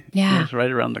May. Yeah. It's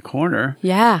right around the corner.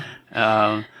 Yeah.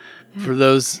 For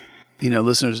those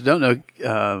listeners who don't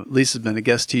know, Lisa's been a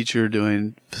guest teacher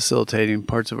facilitating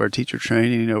parts of our teacher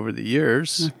training over the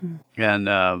years.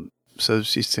 And so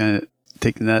she's kind of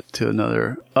taking that to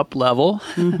another up level.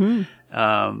 And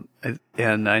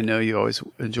I know you always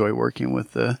enjoy working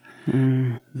with the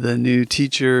new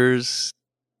teachers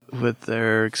with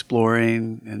their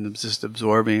exploring and just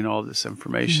absorbing all this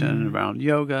information around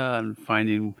yoga and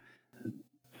finding...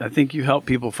 I think you help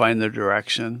people find their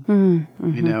direction,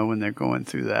 when they're going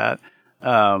through that.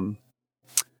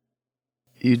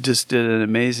 You just did an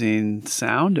amazing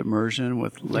sound immersion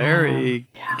with Larry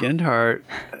Gendhart.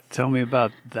 Tell me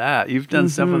about that. You've done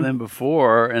stuff with him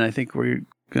before, and I think we're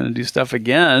going to do stuff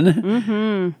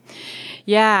again.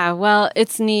 Yeah, well,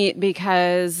 it's neat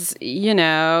because,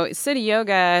 City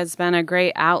Yoga has been a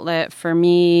great outlet for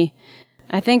me.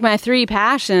 I think my three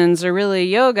passions are really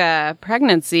yoga,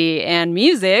 pregnancy, and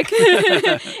music.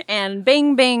 And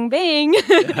bing, bing, bing.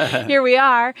 Here we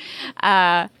are.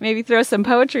 Maybe throw some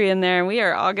poetry in there and we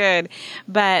are all good.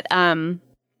 But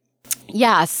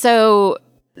so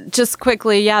just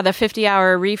quickly, the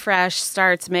 50-hour refresh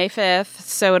starts May 5th.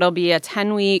 So it'll be a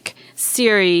 10-week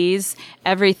series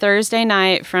every Thursday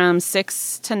night from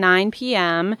 6 to 9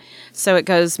 p.m. So it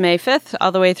goes May 5th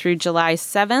all the way through July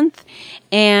 7th.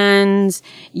 And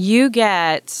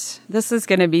this is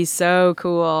going to be so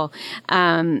cool.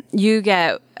 You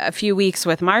get a few weeks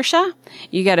with Marsha.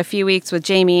 You get a few weeks with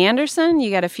Jamie Anderson. You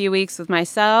get a few weeks with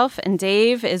myself, and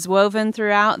Dave is woven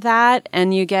throughout that.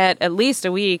 And you get at least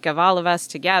a week of all of us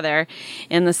together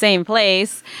in the same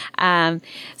place.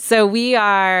 So we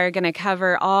are going to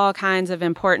cover all kinds of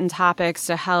important topics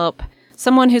to help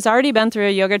someone who's already been through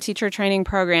a yoga teacher training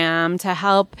program, to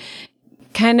help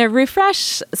kind of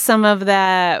refresh some of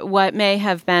what may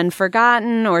have been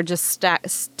forgotten or just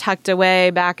tucked away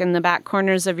back in the back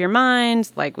corners of your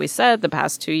mind. Like we said, the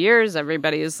past 2 years,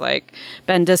 everybody's like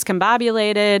been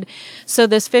discombobulated. So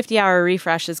this 50-hour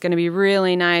refresh is going to be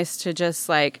really nice to just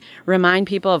like remind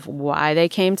people of why they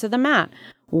came to the mat,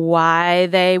 why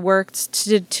they worked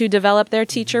to develop their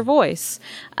teacher voice.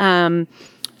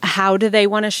 How do they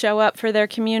want to show up for their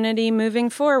community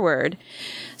moving forward?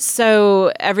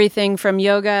 So everything from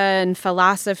yoga and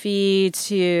philosophy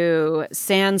to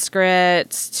Sanskrit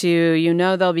to,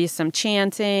 there'll be some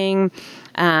chanting.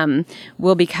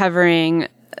 We'll be covering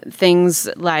things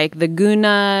like the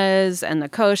gunas and the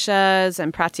koshas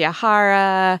and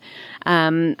pratyahara.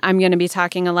 I'm going to be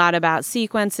talking a lot about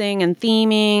sequencing and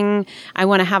theming. I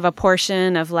want to have a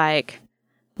portion of like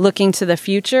looking to the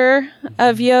future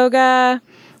of yoga.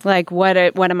 Like what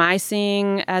am I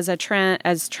seeing as a trend,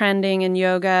 as trending in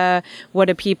yoga? What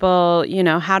do people,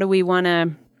 how do we want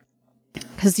to,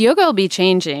 because yoga will be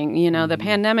changing, the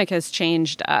pandemic has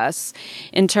changed us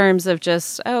in terms of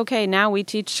just, okay, now we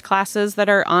teach classes that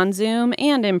are on Zoom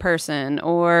and in person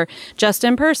or just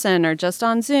in person or just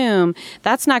on Zoom.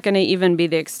 That's not going to even be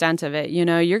the extent of it.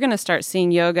 You're going to start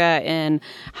seeing yoga in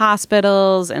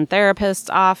hospitals and therapists'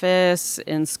 office,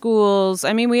 in schools.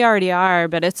 I mean, we already are,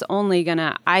 but I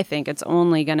think it's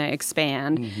only going to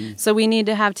expand. Mm-hmm. So we need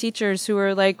to have teachers who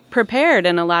are like prepared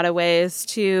in a lot of ways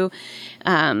to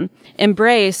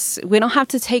embrace. We don't have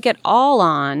to take it all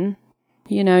on.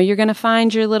 You're going to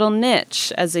find your little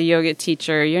niche as a yoga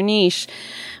teacher, your niche.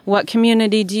 What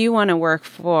community do you want to work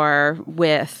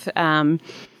with?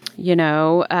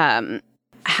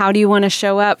 How do you want to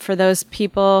show up for those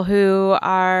people who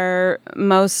are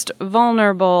most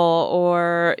vulnerable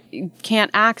or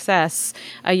can't access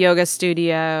a yoga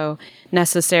studio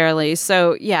necessarily?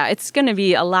 So yeah, it's going to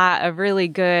be a lot of really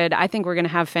good, I think we're going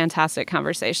to have fantastic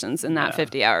conversations in that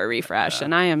 50-hour refresh.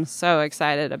 And I am so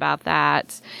excited about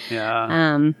that.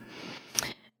 Yeah.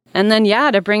 And then,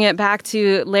 to bring it back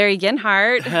to Larry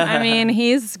Ginhart, I mean,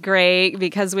 he's great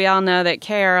because we all know that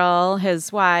Carol,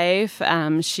 his wife,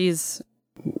 she's,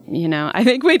 I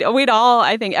think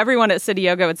I think everyone at City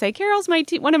Yoga would say, Carol's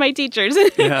one of my teachers.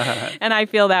 And I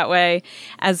feel that way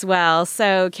as well.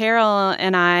 So Carol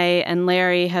and I and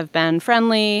Larry have been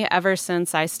friendly ever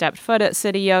since I stepped foot at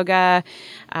City Yoga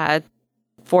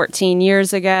 14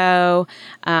 years ago.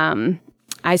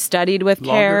 I studied with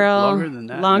Carol.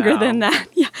 Longer than that.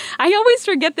 Yeah. I always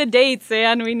forget the dates,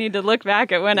 and we need to look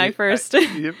back at when I first...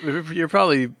 You're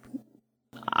probably...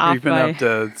 You've been up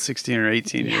to 16 or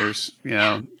 18 years,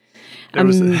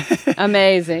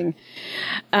 Amazing.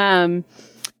 But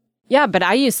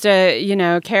I used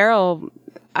to, Carol,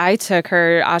 I took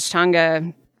her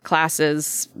Ashtanga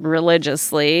classes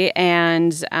religiously.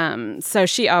 And so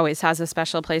she always has a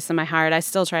special place in my heart. I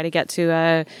still try to get to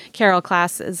a Carol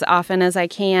class as often as I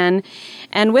can.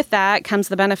 And with that comes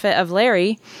the benefit of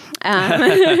Larry,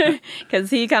 because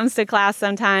he comes to class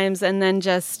sometimes and then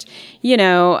just,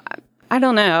 I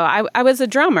don't know. I was a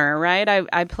drummer, right?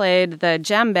 I played the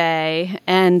djembe,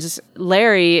 and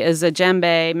Larry is a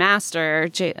djembe master.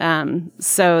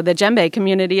 So the djembe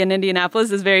community in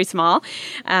Indianapolis is very small.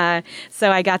 So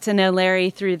I got to know Larry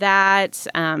through that.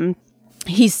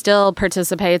 He still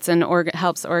participates and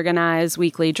helps organize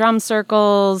weekly drum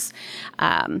circles.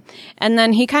 And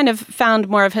then he kind of found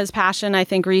more of his passion, I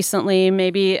think, recently,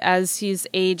 maybe as he's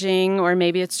aging, or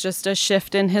maybe it's just a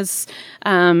shift in his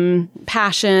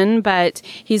passion. But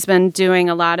he's been doing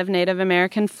a lot of Native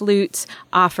American flute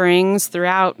offerings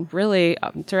throughout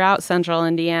central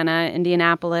Indiana,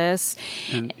 Indianapolis.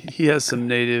 And he has some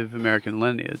Native American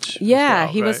lineage. Yeah,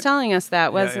 he was telling us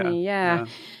that, wasn't he? Yeah.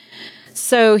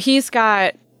 So he's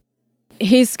got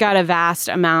a vast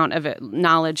amount of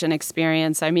knowledge and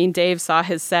experience. I mean, Dave saw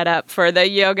his setup for the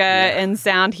yoga and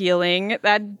sound healing.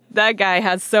 That guy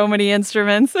has so many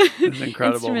instruments. It's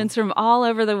incredible. Instruments from all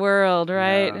over the world,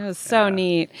 right? It was so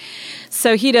neat.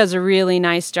 So he does a really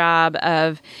nice job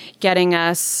of getting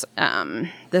us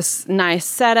this nice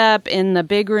setup in the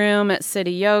big room at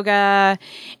City Yoga.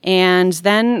 And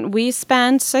then we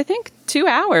spent, I think, 2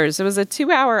 hours. It was a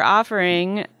 2-hour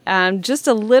offering, just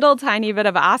a little tiny bit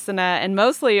of asana. And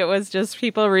mostly it was just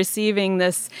people receiving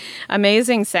this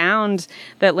amazing sound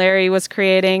that Larry was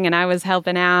creating and I was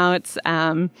helping out.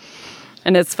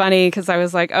 And it's funny because I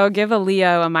was like, oh, give a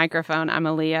Leo a microphone. I'm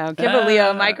a Leo. Give a Leo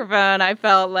a microphone. I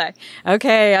felt like,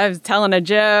 okay, I was telling a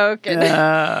joke. And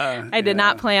I did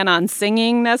not plan on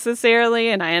singing necessarily.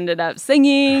 And I ended up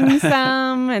singing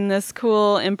some in this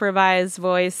cool improvised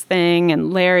voice thing.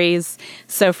 And Larry's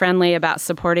so friendly about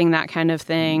supporting that kind of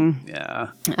thing. Yeah.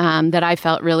 That I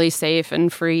felt really safe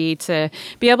and free to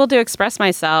be able to express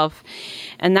myself.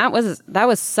 And that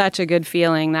was such a good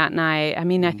feeling that night. I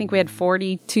mean, I think we had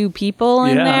 42 people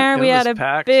in there. We had a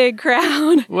packed. Big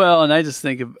crowd. Well, and I just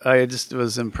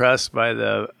was impressed by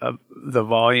the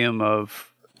volume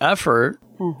of effort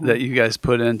that you guys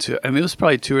put into. I mean, it was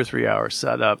probably 2 or 3 hours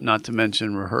set up, not to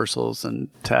mention rehearsals and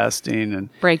testing and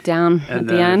breakdown and at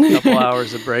the end. A couple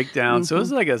hours of breakdown. So it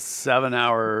was like a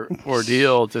 7-hour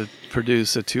ordeal to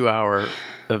produce a 2-hour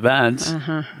event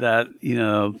that,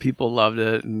 people loved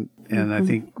it. And I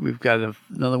think we've got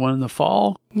another one in the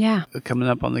fall. Yeah. Coming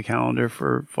up on the calendar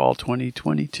for fall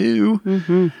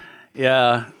 2022.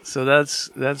 Yeah. So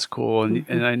that's cool.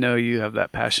 And I know you have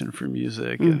that passion for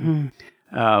music. And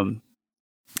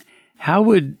how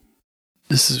would,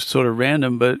 this is sort of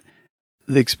random, but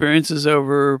the experiences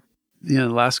over, the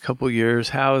last couple of years,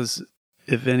 how has,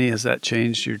 if any, has that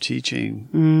changed your teaching?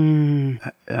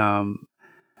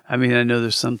 I mean, I know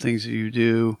there's some things that you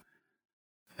do.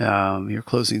 Your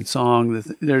closing song,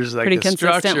 there's like pretty a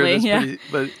structure. Yeah.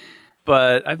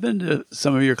 But I've been to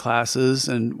some of your classes,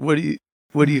 and what do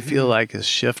you feel like has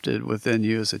shifted within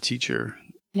you as a teacher?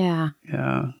 Yeah.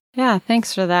 Yeah. Yeah,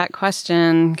 thanks for that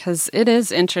question, because it is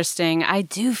interesting. I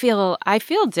feel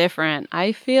different.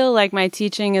 I feel like my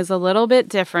teaching is a little bit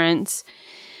different,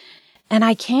 and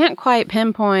I can't quite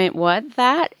pinpoint what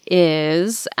that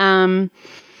is.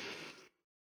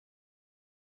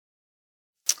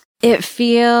 It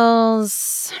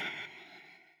feels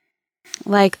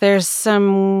like there's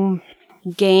some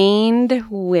gained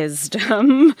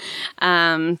wisdom,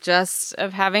 just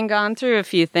of having gone through a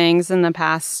few things in the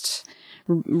past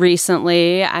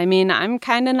recently. I mean, I'm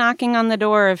kind of knocking on the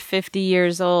door of 50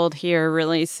 years old here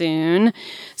really soon.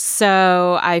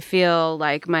 So I feel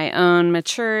like my own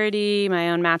maturity, my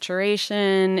own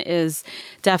maturation is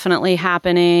definitely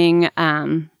happening.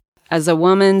 As a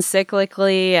woman,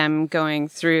 cyclically, I'm going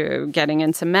through getting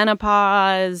into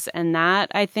menopause, and that,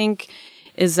 I think,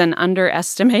 is an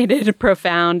underestimated,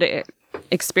 profound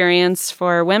experience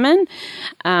for women.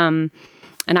 And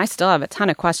I still have a ton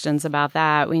of questions about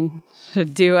that. We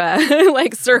should do a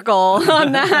circle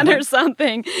on that or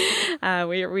something.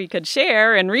 We could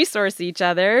share and resource each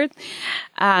other.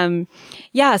 So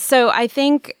I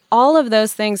think all of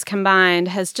those things combined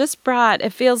has just brought,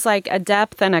 it feels like a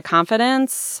depth and a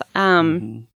confidence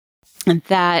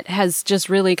that has just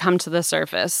really come to the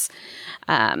surface.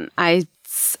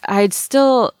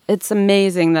 It's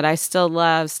amazing that I still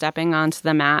love stepping onto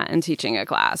the mat and teaching a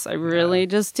class. I really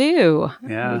just do.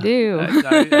 Yeah. I do.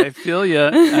 I feel you.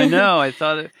 I know.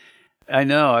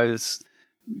 I was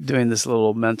doing this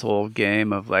little mental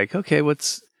game of like, okay,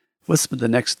 what's the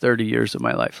next 30 years of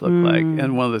my life look like?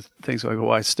 And one of the things I go,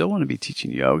 well, I still want to be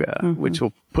teaching yoga, which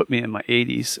will put me in my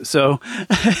 80s. So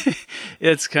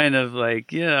it's kind of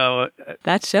like,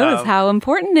 that shows how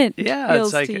important it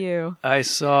feels like, to you. I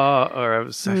saw, I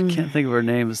can't think of her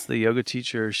name, it's the yoga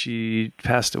teacher. She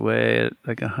passed away at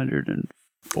like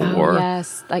 104. Oh,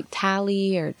 yes, like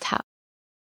Tally or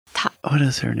what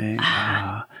is her name?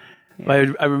 I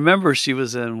remember she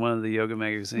was in one of the yoga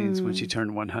magazines when she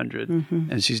turned 100,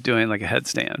 and she's doing like a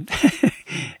headstand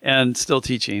and still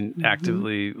teaching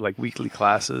actively, like weekly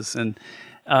classes. And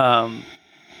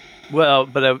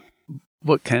what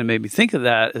kind of made me think of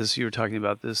that is you were talking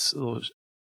about this little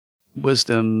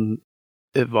wisdom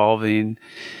evolving.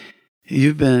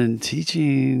 You've been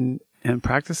teaching and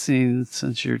practicing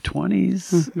since your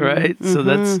 20s, right? So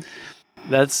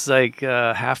that's like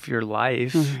half your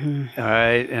life, all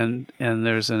right? And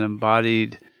there's an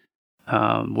embodied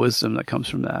wisdom that comes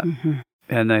from that.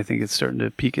 And I think it's starting to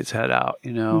peek its head out,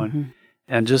 and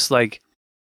just like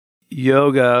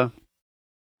yoga,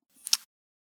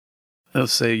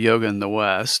 let's say yoga in the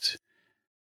West,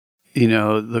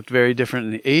 looked very different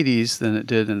in the 80s than it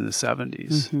did in the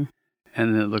 70s.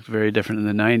 And it looked very different in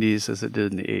the 90s as it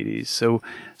did in the 80s. So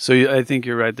I think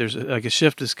you're right. There's like a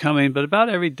shift is coming, but about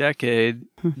every decade,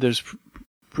 there's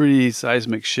pretty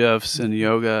seismic shifts in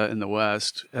yoga in the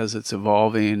West as it's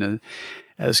evolving and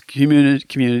as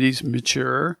communities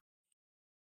mature.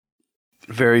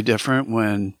 Very different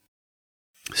when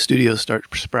studios start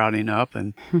sprouting up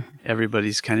and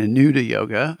everybody's kind of new to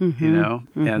yoga,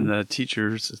 and the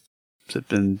teachers have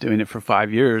been doing it for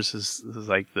 5 years is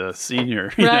like the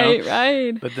senior,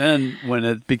 right. But then when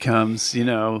it becomes,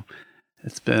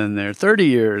 it's been there 30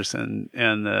 years, and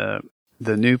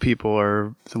the new people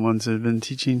are the ones that have been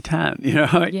teaching 10,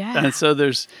 Yeah. And so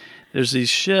there's these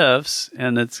shifts,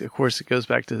 and of course it goes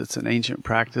back to, it's an ancient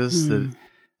practice that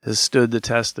has stood the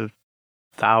test of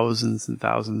thousands and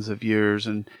thousands of years.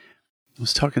 And I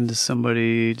was talking to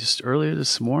somebody just earlier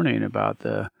this morning about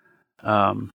we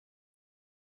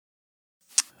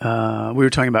were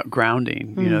talking about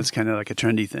grounding. It's kind of like a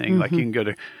trendy thing. Like you can go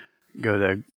to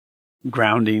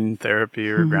grounding therapy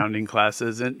or grounding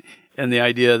classes, and the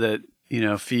idea that,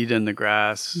 feet in the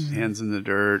grass, hands in the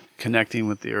dirt, connecting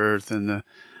with the earth, and the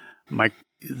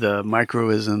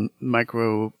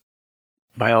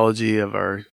microbiology of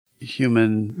our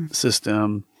human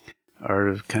system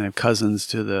are kind of cousins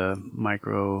to the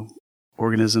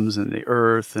microorganisms in the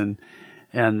earth, and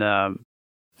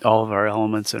all of our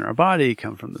elements in our body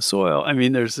come from the soil. I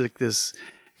mean, there's like this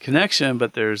connection,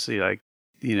 but there's the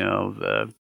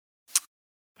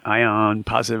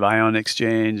positive ion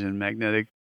exchange and magnetic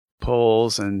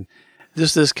poles, and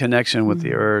just this connection with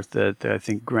the earth that I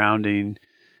think grounding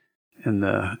in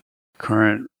the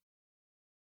current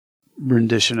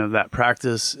rendition of that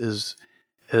practice is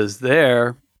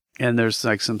there. And there's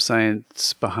like some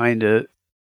science behind it,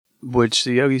 which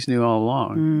the yogis knew all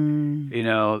along.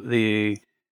 The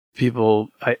people,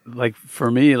 for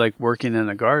me, like working in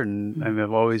a garden,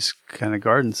 I've always kind of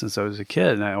gardened since I was a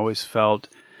kid, and I always felt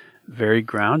very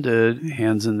grounded,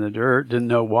 hands in the dirt, didn't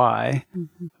know why,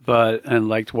 but I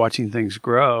liked watching things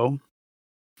grow.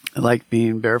 I like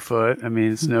being barefoot. I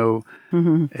mean, it's no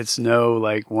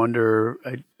like wonder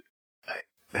I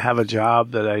have a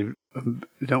job that I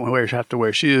don't have to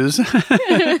wear shoes.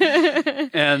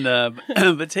 And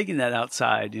but taking that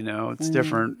outside, it's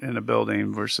different in a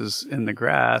building versus in the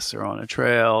grass or on a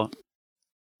trail.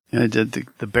 And I did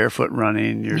the barefoot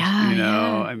running.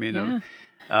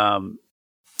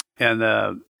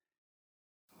 And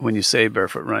when you say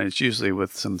barefoot running, it's usually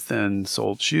with some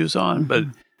thin-soled shoes on. But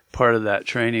part of that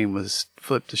training was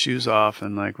flip the shoes off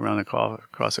and like run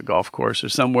across a golf course or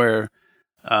somewhere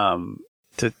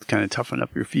to kind of toughen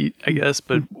up your feet, I guess.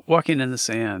 But walking in the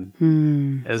sand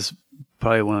is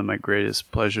probably one of my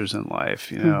greatest pleasures in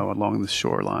life, along the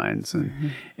shorelines.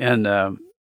 And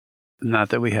not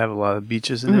that we have a lot of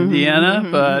beaches in Indiana,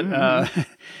 but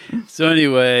so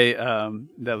anyway,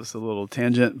 that was a little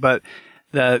tangent. But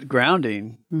that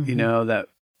grounding, that,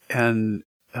 and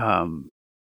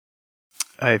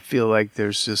I feel like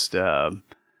there's just like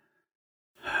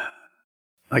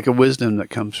a wisdom that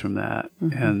comes from that,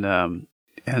 and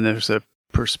there's a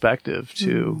perspective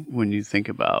too when you think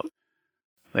about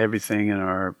everything in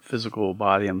our physical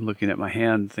body. I'm looking at my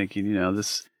hand, thinking,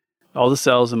 all the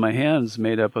cells in my hand is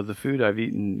made up of the food I've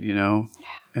eaten,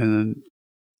 and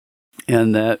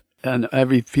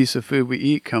every piece of food we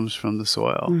eat comes from the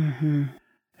soil.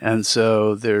 And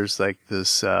so there's like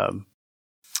this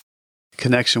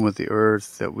connection with the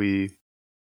earth that we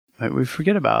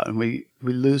forget about, and we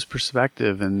lose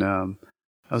perspective. And I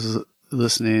was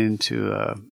listening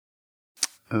to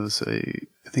I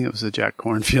think it was a Jack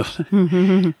Cornfield.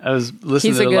 I was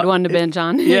listening. He's a good one to binge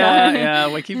on. Yeah.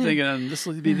 Well, I keep thinking this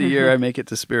will be the year I make it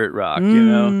to Spirit Rock,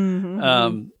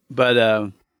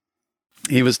 But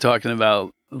he was talking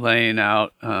about laying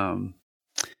out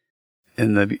in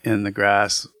the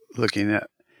grass, looking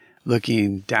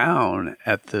down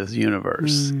at the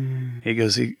universe. He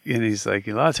goes, he's like,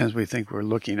 a lot of times we think we're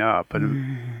looking up,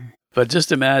 but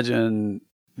just imagine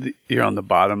you're on the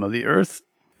bottom of the earth.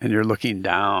 And you're looking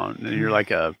down, and you're like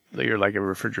a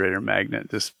refrigerator magnet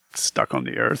just stuck on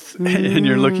the earth, and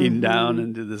you're looking down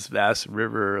into this vast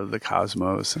river of the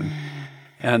cosmos,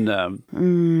 and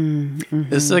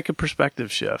it's like a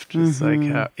perspective shift. It's like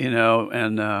the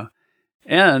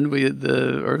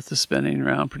earth is spinning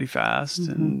around pretty fast,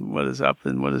 and what is up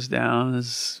and what is down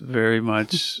is very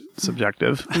much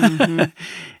subjective,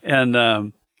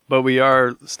 and. But we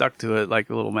are stuck to it like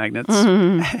little magnets.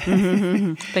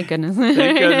 Thank goodness.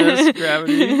 Thank goodness.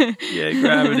 Gravity. Yay,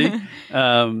 gravity.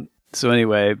 So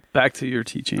anyway, back to your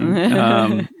teaching.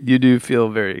 You do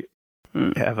feel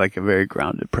have like a very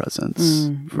grounded presence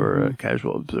for a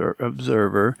casual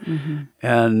observer.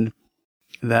 And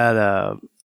that,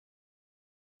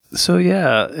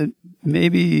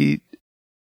 maybe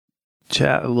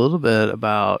chat a little bit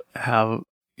about how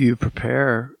you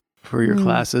prepare for your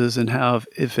classes, and how,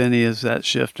 if any, has that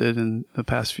shifted in the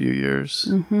past few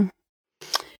years?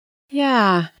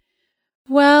 Yeah.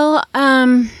 Well,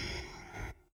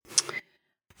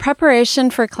 preparation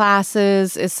for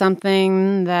classes is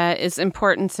something that is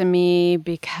important to me,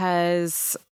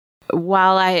 because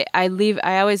while I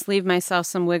always leave myself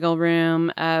some wiggle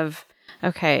room of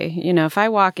okay, if I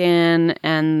walk in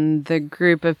and the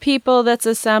group of people that's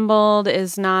assembled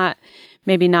is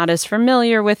maybe not as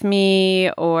familiar with me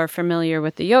or familiar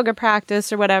with the yoga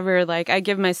practice or whatever, like I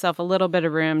give myself a little bit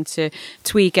of room to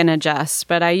tweak and adjust.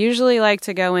 But I usually like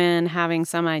to go in having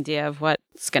some idea of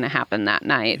what's going to happen that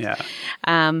night.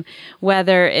 Yeah.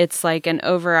 Whether it's like an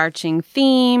overarching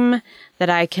theme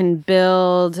that I can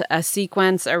build a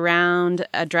sequence around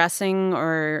addressing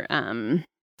or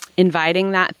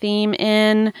inviting that theme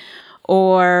in,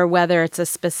 or whether it's a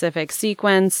specific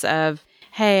sequence of,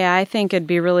 hey, I think it'd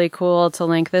be really cool to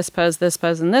link this pose,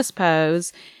 and this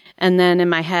pose. And then in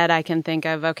my head, I can think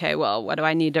of, okay, well, what do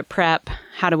I need to prep?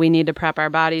 How do we need to prep our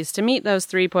bodies to meet those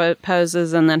 3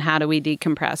 poses? And then how do we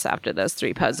decompress after those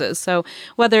 3 poses? So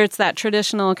whether it's that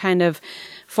traditional kind of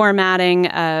formatting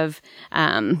of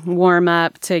warm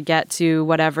up to get to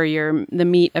whatever the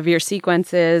meat of your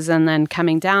sequence is, and then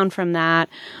coming down from that,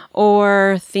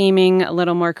 or theming a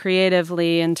little more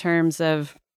creatively in terms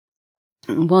of,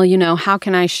 well, how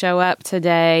can I show up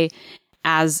today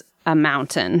as a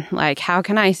mountain? Like, how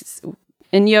can I,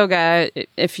 in yoga,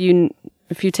 if you've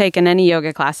taken any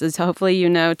yoga classes, hopefully you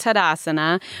know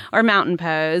Tadasana or mountain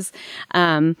pose.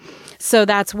 So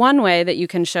that's one way that you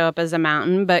can show up as a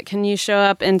mountain, but can you show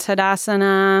up in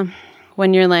Tadasana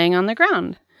when you're laying on the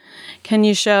ground? Can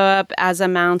you show up as a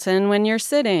mountain when you're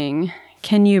sitting?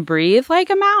 Can you breathe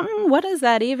like a mountain? What does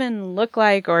that even look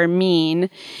like or mean?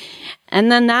 And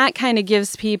then that kind of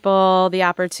gives people the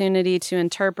opportunity to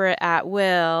interpret at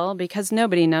will, because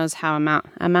nobody knows how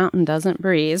a mountain doesn't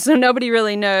breathe. So nobody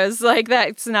really knows, like,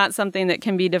 that's not something that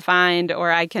can be defined,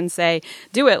 or I can say,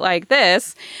 do it like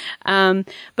this. But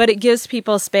it gives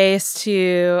people space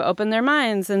to open their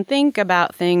minds and think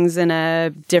about things in a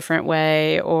different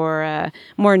way, or a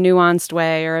more nuanced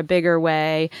way, or a bigger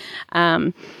way.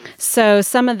 So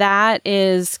some of that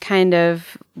is kind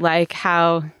of like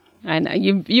how, I know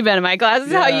you've been in my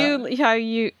classes,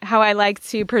 yeah. how I like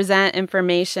to present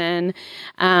information.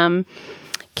 Can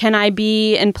I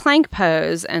be in plank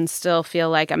pose and still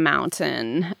feel like a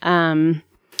mountain?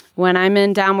 When I'm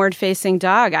in downward facing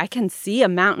dog, I can see a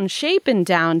mountain shape in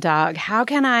down dog. How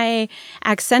can I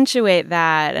accentuate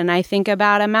that? And I think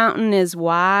about a mountain is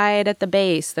wide at the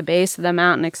base. The base of the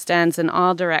mountain extends in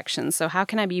all directions. So how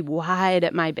can I be wide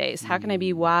at my base? How can I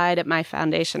be wide at my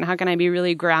foundation? How can I be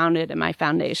really grounded in my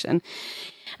foundation?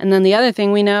 And then the other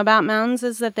thing we know about mountains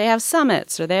is that they have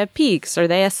summits, or they have peaks, or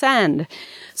they ascend.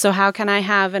 So how can I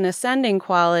have an ascending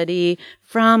quality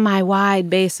from my wide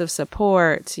base of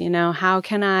support? How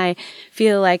can I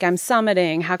feel like I'm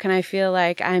summiting? How can I feel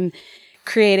like I'm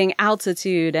creating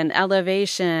altitude and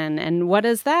elevation? And what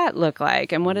does that look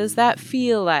like? And what does that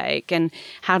feel like? And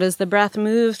how does the breath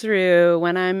move through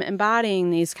when I'm embodying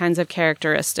these kinds of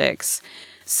characteristics?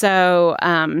 So,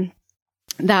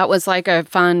 that was like a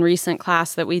fun recent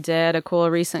class that we did, a cool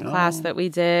recent class that we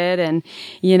did. And,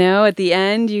 at the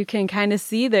end, you can kind of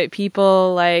see that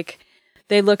people, like,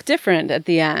 they look different at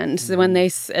the end. So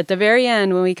at the very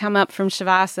end, when we come up from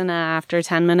Shavasana after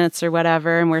 10 minutes or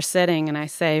whatever, and we're sitting, and I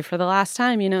say, for the last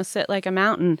time, sit like a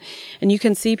mountain. And you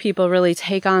can see people really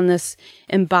take on this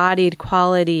embodied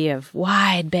quality of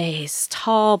wide base,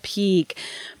 tall peak,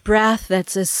 breath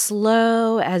that's as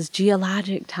slow as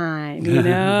geologic time,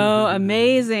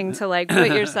 amazing to like put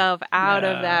yourself out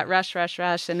of that rush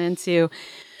and into,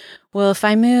 well, if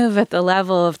I move at the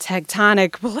level of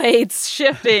tectonic plates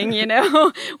shifting,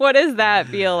 what does that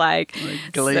feel like?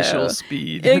 Like glacial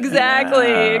speed. Exactly.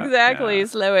 Yeah.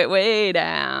 Slow it way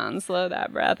down. Slow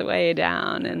that breath way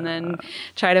down. And then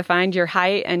try to find your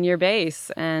height and your base.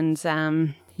 And,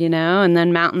 and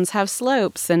then mountains have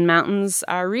slopes, and mountains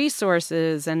are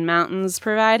resources, and mountains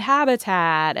provide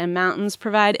habitat, and mountains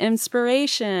provide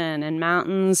inspiration, and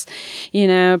mountains,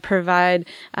 provide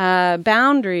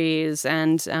boundaries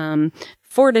and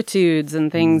fortitudes and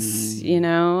things,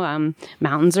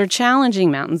 mountains are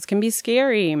challenging. Mountains can be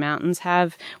scary. Mountains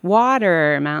have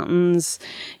water. Mountains,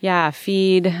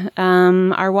 feed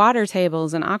our water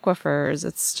tables and aquifers.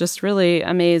 It's just really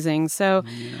amazing. So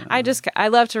I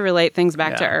love to relate things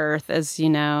back to Earth, as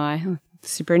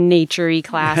super nature-y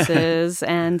classes.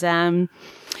 And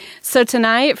so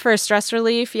tonight for stress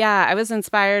relief, I was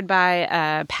inspired by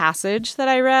a passage that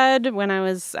I read when I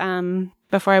was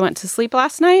before I went to sleep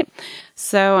last night.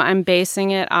 So I'm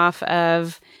basing it off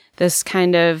of this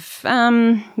kind of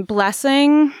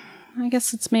blessing. I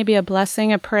guess it's maybe a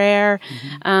blessing, a prayer.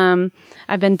 Mm-hmm.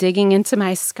 I've been digging into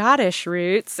my Scottish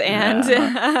roots, and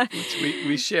which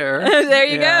we share. There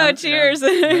you go. Cheers.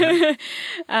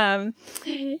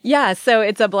 So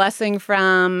it's a blessing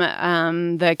from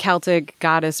the Celtic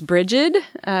goddess Brigid,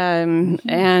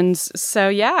 and so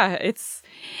it's.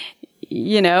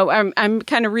 I'm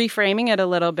kind of reframing it a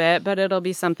little bit, but it'll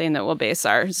be something that we'll base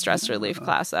our stress relief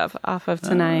class off of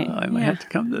tonight. I might have to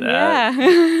come to that.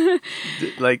 Yeah.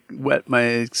 Like wet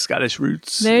my Scottish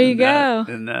roots. There you go.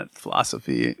 In that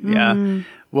philosophy. Yeah.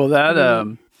 Well,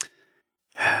 that,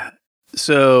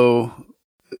 so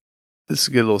this is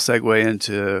a good little segue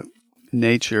into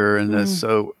nature and this.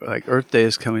 So like Earth Day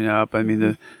is coming up. I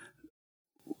mean,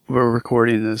 we're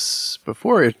recording this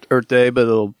before Earth Day, but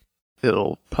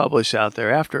it'll publish out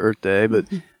there after Earth Day. But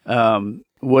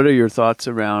what are your thoughts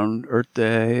around Earth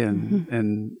Day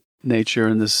and nature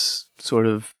in this sort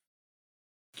of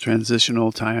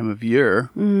transitional time of year?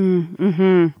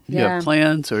 You have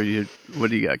plans, or what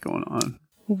do you got going on?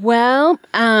 Well,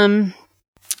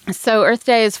 so Earth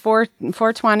Day is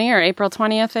 4/20 or April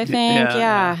 20th, I think.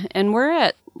 Yeah. And we're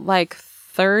at like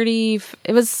 30.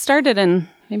 It was started in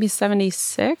maybe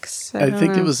 76. I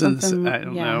think it was in, I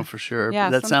don't know for sure. Yeah,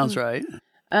 but that sounds right.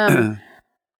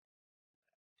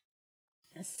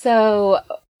 So,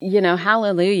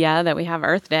 hallelujah that we have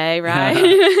Earth Day,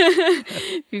 right?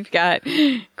 You've got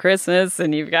Christmas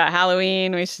and you've got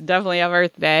Halloween. We should definitely have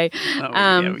Earth Day.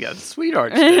 We got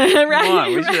Sweethearts Day. Right, Come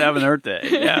on, we should have an Earth Day.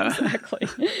 Yeah, exactly.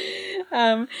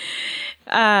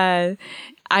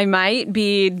 I might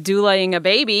be doulaing a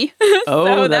baby. Oh,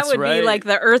 so that's that would right. be like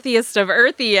the earthiest of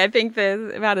earthy. I think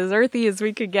about as earthy as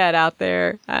we could get out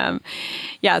there.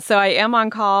 So I am on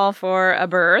call for a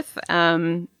birth.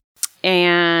 So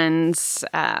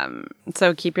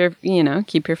keep your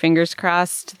fingers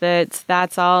crossed that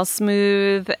that's all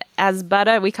smooth as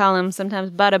butter. We call them sometimes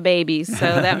butter babies. So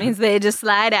that means they just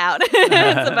slide out.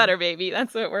 It's a butter baby.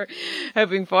 That's what we're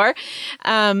hoping for.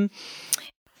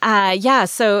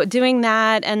 So doing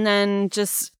that, and then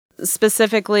just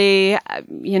specifically,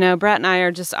 Brett and I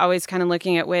are just always kind of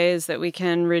looking at ways that we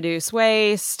can reduce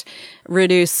waste,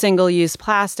 reduce single-use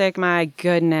plastic. My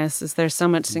goodness, is there so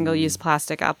much single-use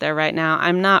plastic out there right now.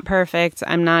 I'm not perfect.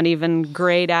 I'm not even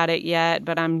great at it yet,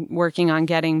 but I'm working on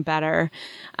getting better.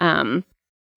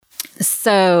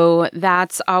 So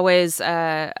that's always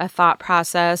a thought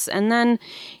process. And then,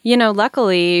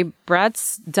 luckily,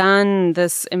 Brett's done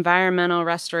this environmental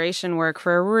restoration work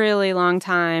for a really long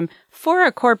time for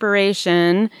a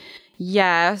corporation,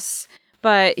 yes,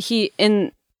 but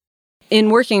in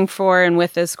working for and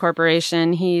with this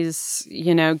corporation, he's,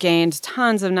 gained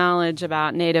tons of knowledge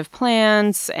about native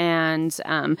plants and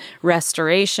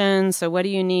restoration. So what do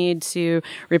you need to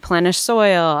replenish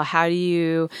soil? How do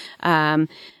you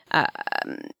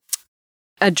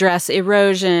address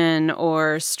erosion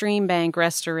or stream bank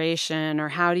restoration, or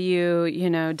how do you,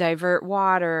 divert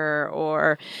water,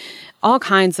 or all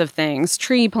kinds of things,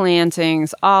 tree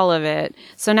plantings, all of it.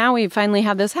 So now we finally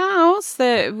have this house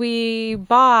that we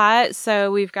bought.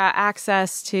 So we've got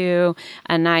access to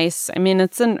a nice,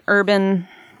 it's an urban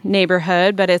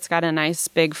neighborhood, but it's got a nice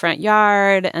big front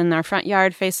yard, and our front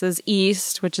yard faces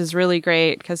east, which is really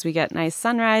great because we get nice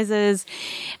sunrises,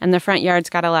 and the front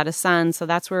yard's got a lot of sun. So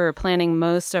that's where we're planting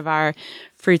most of our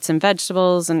fruits and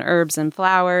vegetables and herbs and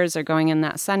flowers are going in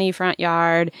that sunny front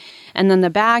yard. And then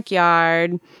the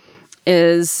backyard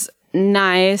is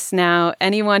nice. Now,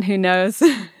 anyone who knows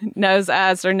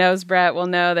us or knows Brett will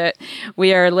know that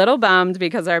we are a little bummed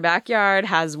because our backyard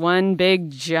has one big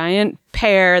giant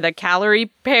pear, the calorie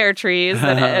pear trees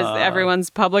that is everyone's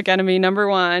public enemy number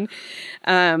one.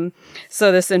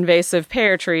 So this invasive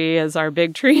pear tree is our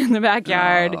big tree in the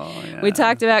backyard. We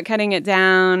talked about cutting it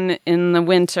down in the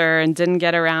winter and didn't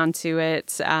get around to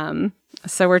it.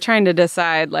 So we're trying to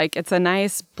decide, it's a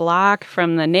nice block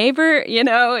from the neighbor,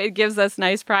 it gives us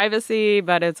nice privacy,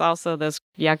 but it's also this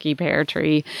yucky pear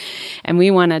tree. And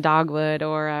we want a dogwood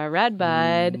or a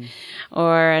redbud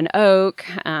or an oak.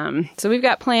 So we've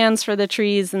got plans for the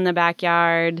trees in the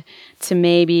backyard to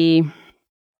maybe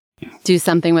do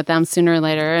something with them sooner or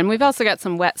later. And we've also got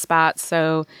some wet spots.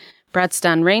 So Brett's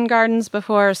done rain gardens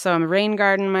before, so a rain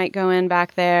garden might go in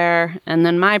back there. And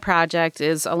then my project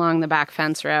is along the back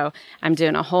fence row. I'm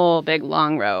doing a whole big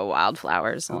long row of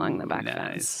wildflowers along the back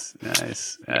fence.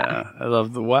 Nice. Yeah. I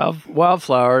love the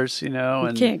wildflowers,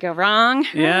 and can't go wrong.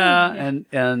 Yeah, and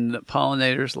the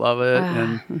pollinators love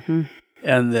it.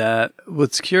 And that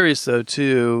what's curious though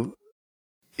too,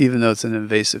 even though it's an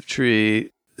invasive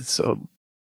tree, it's a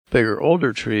bigger,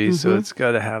 older tree, so it's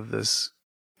got to have this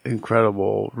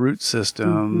incredible root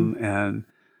system and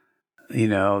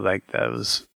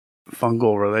those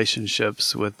fungal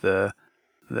relationships with the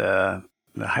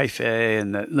hyphae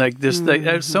and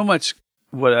there's so much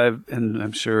and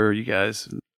I'm sure you guys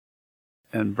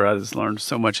and Brett has learned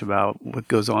so much about what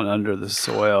goes on under the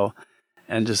soil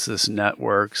and just this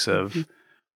networks of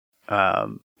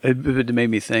it made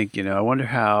me think, I wonder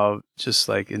how just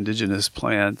like indigenous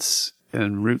plants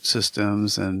and root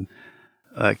systems and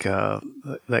like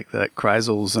that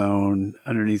chrysal zone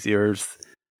underneath the earth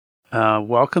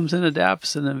welcomes and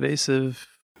adapts an invasive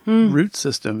root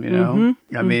system.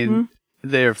 I mean,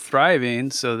 they're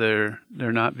thriving, so they're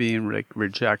not being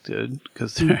rejected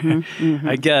because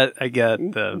I get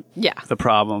the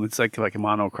problem. It's like a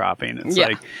monocropping. It's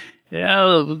like,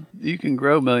 you can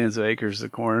grow millions of acres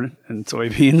of corn and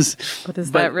soybeans, but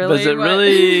is it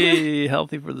really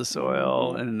healthy for the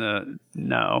soil? And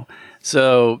no.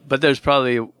 So, but there's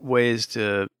probably ways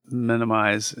to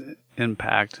minimize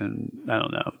impact, and I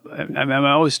don't know. I'm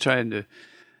always trying to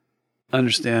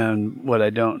understand what I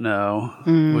don't know,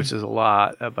 which is a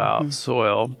lot about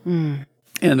soil. And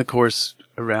of course,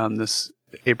 around this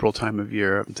April time of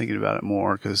year, I'm thinking about it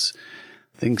more because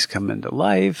things come into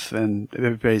life and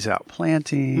everybody's out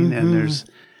planting, and there's,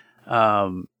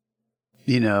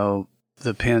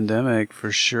 the pandemic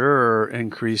for sure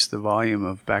increased the volume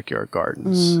of backyard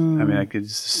gardens. I mean, I could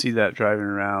see that driving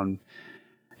around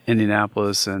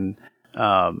Indianapolis, and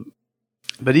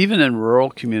but even in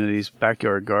rural communities,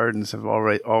 backyard gardens have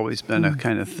always been a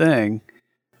kind of thing,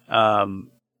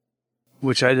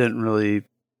 which I didn't really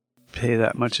pay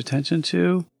that much attention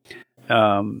to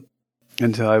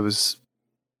until I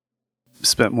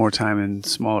spent more time in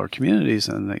smaller communities,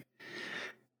 and like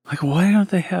why don't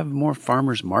they have more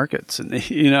farmers markets? And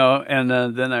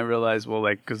and then I realized, well,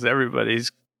 like, because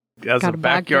everybody's has a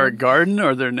backyard garden,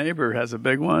 or their neighbor has a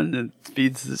big one and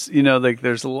feeds this. Like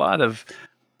there's a lot of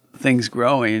things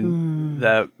growing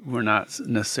that we're not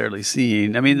necessarily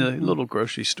seeing. I mean, the little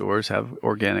grocery stores have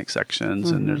organic sections,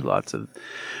 and there's lots of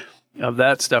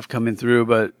that stuff coming through.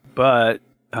 But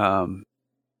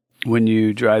when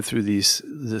you drive through the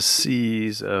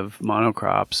seas of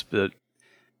monocrops,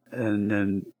 and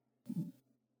then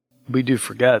we do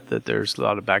forget that there's a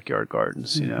lot of backyard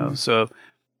gardens, So,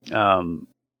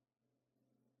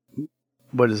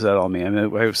 what does that all mean? I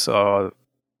mean, I saw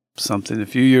something a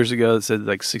few years ago that said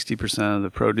like 60% of the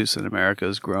produce in America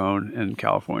is grown in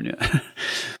California.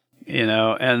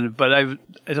 But I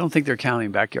don't think they're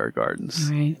counting backyard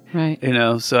gardens. Right.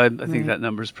 So I think that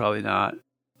number is probably not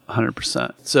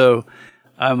 100%. So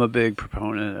I'm a big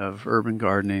proponent of urban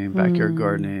gardening, backyard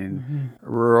gardening,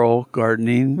 rural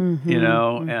gardening,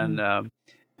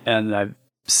 and I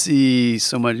see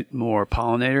so much more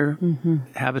pollinator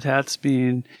habitats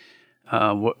being,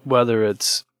 whether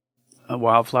it's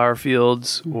wildflower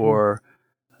fields or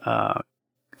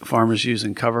farmers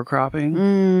using cover cropping,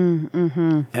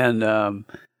 and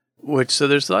so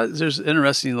there's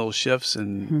interesting little shifts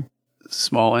in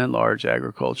small and large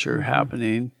agriculture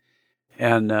happening.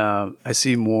 And I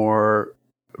see more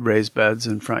raised beds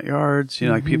in front yards,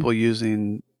 like people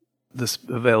using this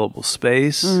available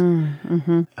space.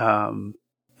 And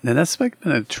that's been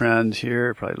a trend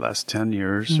here probably the last 10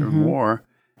 years or more.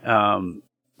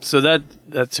 So that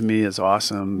to me is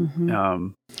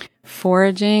awesome.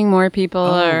 Foraging, more people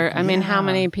how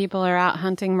many people are out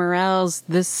hunting morels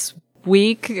this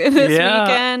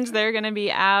weekend? They're going to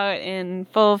be out in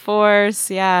full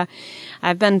force. Yeah.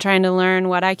 I've been trying to learn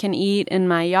what I can eat in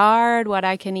my yard, what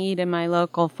I can eat in my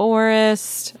local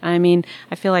forest. I mean,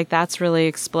 I feel like that's really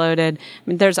exploded. I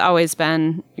mean, there's always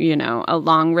been, a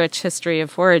long, rich history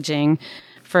of foraging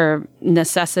for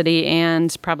necessity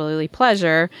and probably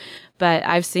pleasure. But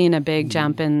I've seen a big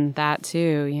jump in that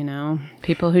too,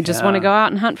 people who just want to go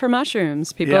out and hunt for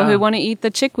mushrooms, people who want to eat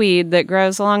the chickweed that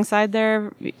grows alongside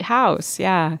their house.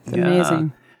 Yeah, it's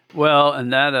amazing. Well,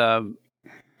 and that,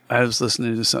 I was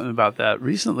listening to something about that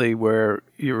recently where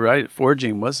you're right,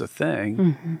 foraging was a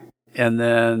thing. And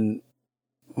then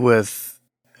with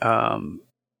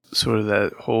sort of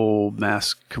that whole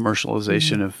mass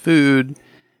commercialization of food,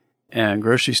 and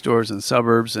grocery stores and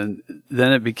suburbs, and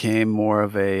then it became more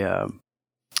of a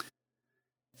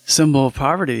symbol of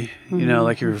poverty.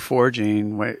 Like you're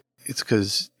foraging. It's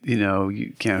because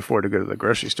you can't afford to go to the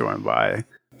grocery store and buy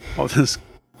all this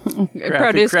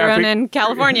produce grown in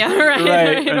California,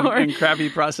 right? And crappy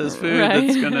processed food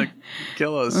that's going to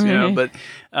kill us. But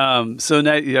so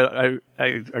now I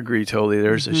agree totally.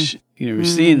 There's we're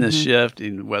seeing this shift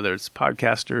in whether it's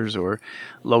podcasters or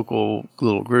local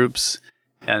little groups.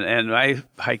 And I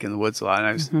hike in the woods a lot, and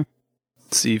I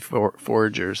see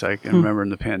foragers. I can remember in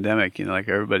the pandemic, like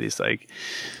everybody's like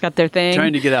got their thing,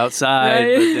 trying to get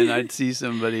outside, but then I'd see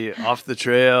somebody off the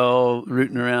trail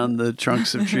rooting around the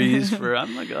trunks of trees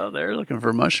I'm like, oh, they're looking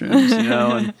for mushrooms,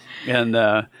 so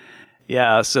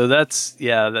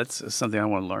that's something I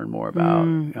want to learn more about,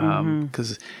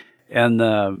 because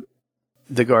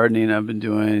the gardening I've been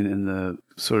doing and the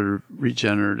sort of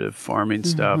regenerative farming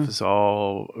stuff is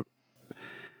all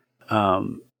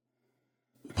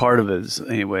part of it is,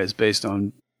 anyway, is based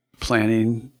on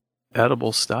planting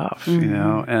edible stuff, you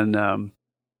know,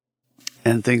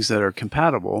 and things that are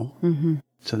compatible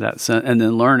to that sense, and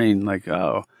then learning like,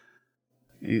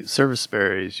 service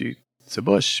berries, it's a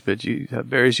bush, but you have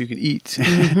berries you can eat,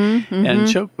 and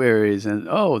chokeberries, and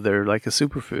they're like a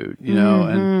superfood, you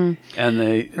know, and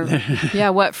they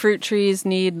what fruit trees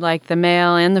need like the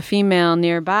male and the female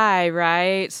nearby,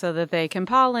 right, so that they can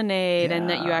pollinate and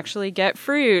that you actually get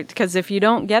fruit. Because if you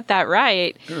don't get that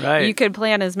right, you could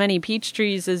plant as many peach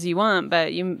trees as you want,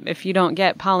 but if you don't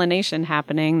get pollination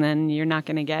happening, then you're not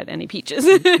going to get any peaches.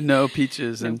 No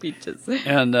peaches, no peaches.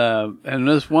 And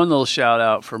there's one little shout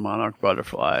out for monarch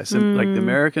butterflies. Like the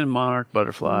American monarch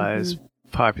butterflies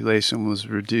population was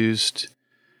reduced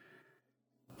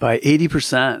by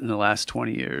 80% in the last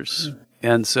 20 years.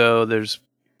 And so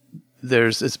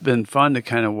it's been fun to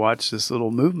kind of watch this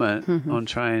little movement on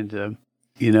trying to,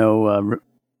 you know,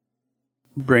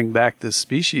 bring back this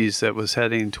species that was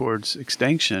heading towards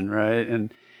extinction,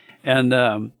 right?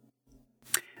 And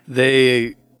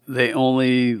they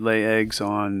only lay eggs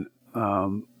on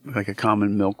like a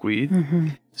common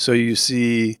milkweed. So you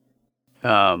see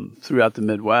throughout the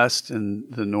Midwest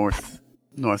and the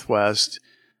Northwest,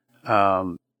 you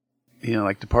know,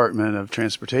 like Department of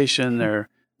Transportation, they're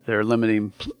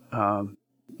limiting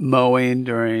mowing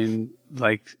during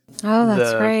like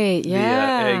that's great, the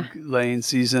egg laying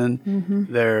season.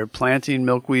 They're planting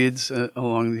milkweeds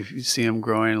if you see them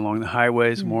growing along the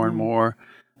highways more and more,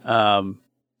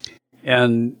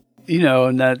 and you know,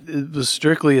 and that it was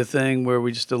strictly a thing where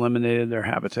we just eliminated their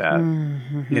habitat,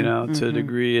 you know, to a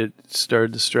degree it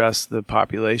started to stress the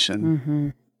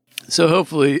population. So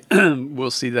hopefully we'll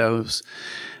see those,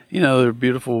 you know, they're a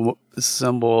beautiful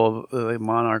symbol of the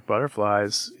monarch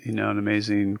butterflies, you know, an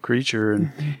amazing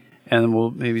creature, and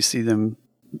we'll maybe see them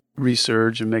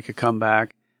resurge and make a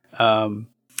comeback. I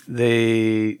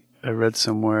read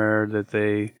somewhere that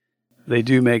they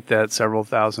do make that several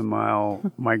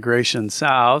thousand-mile migration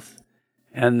south,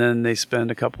 and then they spend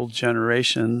a couple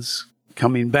generations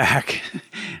coming back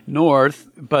north.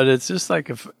 But it's just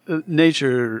like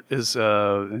nature is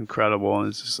incredible,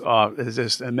 and it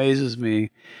just amazes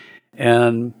me.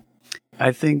 And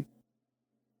I think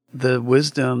the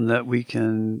wisdom that we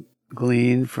can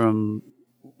glean from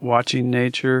watching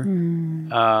nature,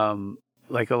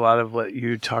 like a lot of what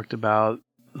you talked about,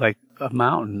 like a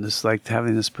mountain, it's like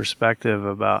having this perspective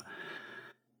about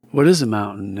what is a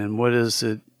mountain and what does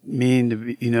it mean to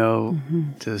be, you know,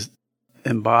 to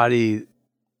embody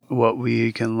what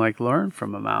we can like learn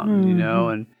from a mountain, you know,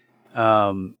 and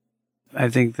I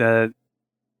think that,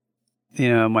 you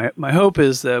know, my hope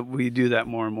is that we do that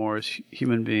more and more as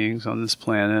human beings on this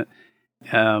planet,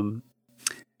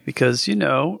 because, you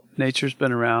know, nature's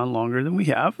been around longer than we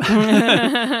have.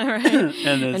 and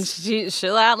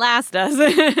she'll outlast us.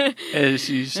 And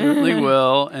she certainly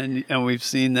will. And we've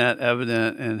seen that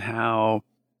evident in how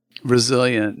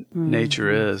resilient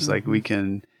nature is. Like we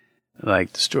can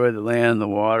like destroy the land, the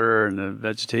water, and the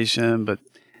vegetation, but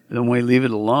then when we leave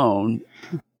it alone,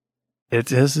 it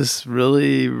has this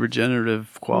really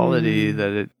regenerative quality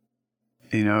that it,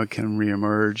 you know, it can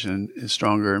reemerge and is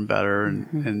stronger and better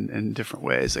in different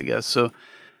ways, I guess. So,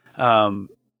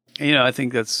 you know, I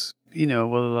think that's, you know,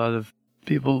 what a lot of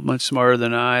people much smarter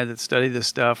than I that study this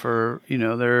stuff are, you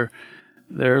know,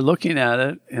 they're looking at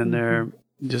it, and they're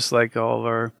just like all of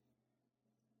our,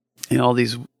 you know, all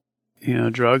these, you know,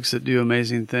 drugs that do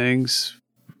amazing things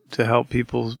to help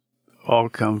people all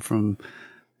come from,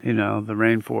 you know, the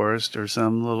rainforest or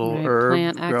some little herb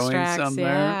plant growing extracts,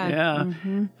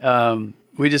 somewhere.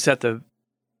 We just have to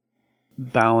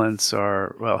balance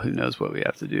who knows what we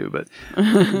have to do, but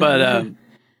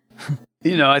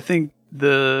you know, I think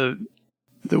the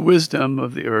wisdom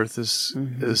of the earth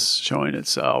is showing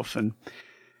itself, and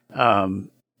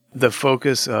the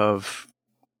focus of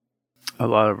a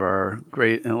lot of our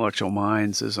great intellectual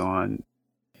minds is on,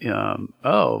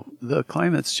 the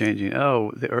climate's changing.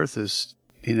 The earth is,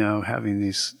 you know, having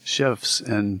these shifts,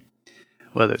 and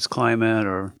whether it's climate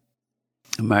or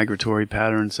migratory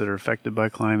patterns that are affected by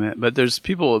climate. But there's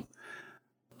people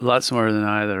a lot smarter than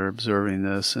I that are observing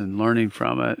this and learning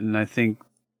from it. And I think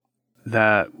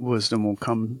that wisdom will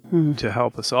come to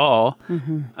help us all.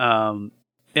 And,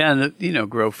 you know,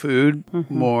 grow food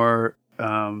more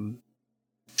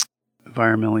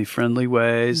environmentally friendly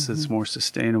ways that's more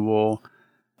sustainable.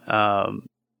 And,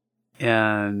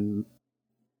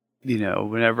 you know,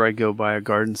 whenever I go by a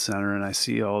garden center and I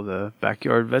see all the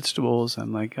backyard vegetables,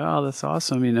 I'm like, oh, that's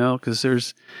awesome, you know, because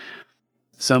there's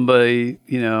somebody,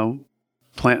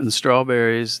 planting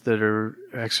strawberries that are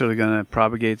actually going to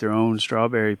propagate their own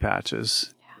strawberry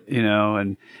patches,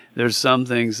 and there's some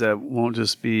things that won't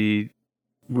just be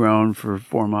grown for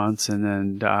 4 months and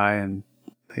then die and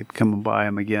they come and buy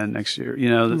them again next year,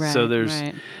 so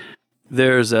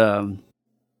there's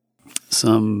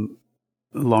some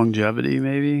longevity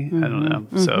maybe. I don't know.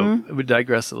 So we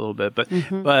digress a little bit, but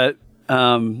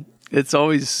it's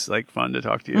always like fun to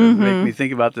talk to you and make me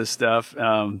think about this stuff.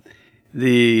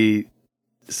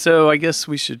 So I guess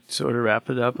we should sort of wrap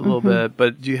it up a little bit,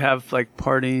 but do you have like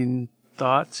parting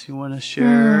thoughts you want to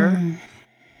share?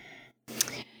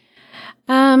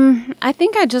 I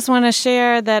think I just want to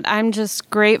share that I'm just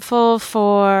grateful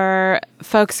for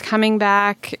folks coming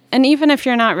back. And even if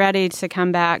you're not ready to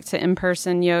come back to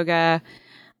in-person yoga,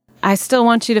 I still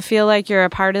want you to feel like you're a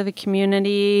part of the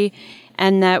community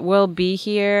and that we'll be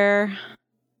here.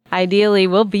 Ideally,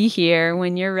 we'll be here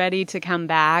when you're ready to come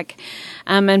back.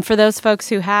 And for those folks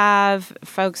who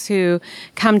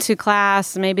come to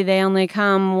class, maybe they only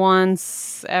come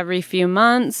once every few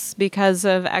months because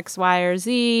of X, Y, or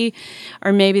Z,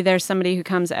 or maybe there's somebody who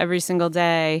comes every single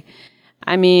day.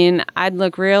 I mean, I'd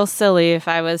look real silly if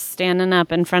I was standing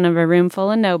up in front of a room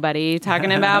full of nobody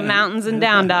talking about mountains and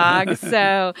down dogs.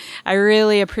 So I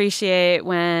really appreciate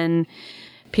when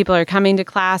people are coming to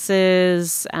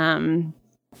classes.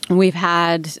 We've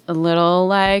had a little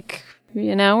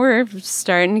we're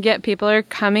starting to get people are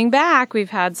coming back. We've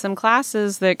had some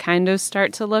classes that kind of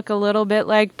start to look a little bit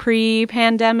like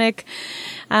pre-pandemic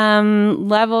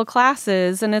level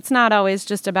classes. And it's not always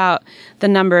just about the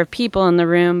number of people in the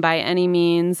room by any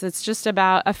means. It's just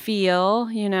about a feel,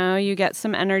 you get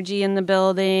some energy in the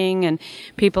building and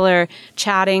people are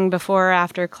chatting before or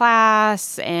after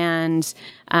class and,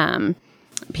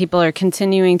 people are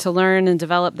continuing to learn and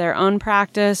develop their own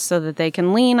practice so that they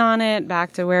can lean on it,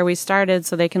 back to where we started,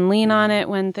 so they can lean on it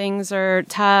when things are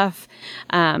tough.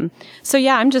 I'm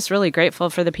just really grateful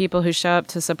for the people who show up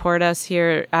to support us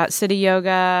here at City Yoga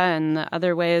and the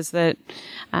other ways that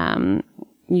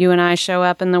you and I show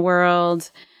up in the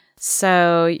world.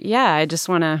 So, I just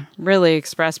want to really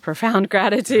express profound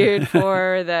gratitude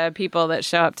for the people that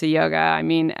show up to yoga. I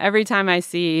mean, every time I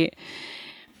see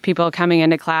people coming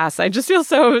into class, I just feel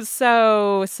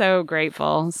so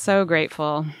grateful. So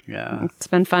grateful. Yeah. It's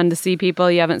been fun to see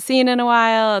people you haven't seen in a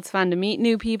while. It's fun to meet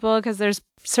new people because there's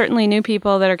certainly new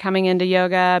people that are coming into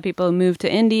yoga, people who moved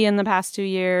to Indy in the past 2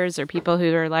 years, or people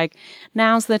who are like,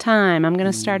 now's the time. I'm going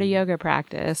to start a yoga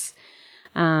practice.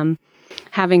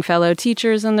 Having fellow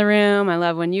teachers in the room. I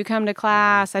love when you come to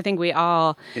class. I think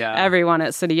everyone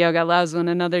at City Yoga loves when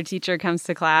another teacher comes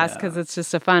to class because it's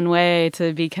just a fun way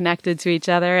to be connected to each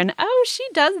other. And, oh, she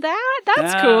does that?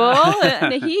 That's cool.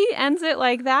 And he ends it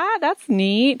like that? That's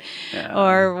neat.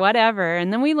 Or whatever.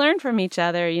 And then we learn from each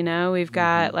other, We've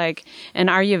got like an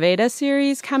Ayurveda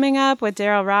series coming up with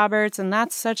Daryl Roberts, and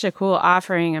that's such a cool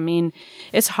offering. I mean,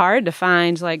 it's hard to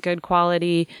find like good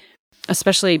quality,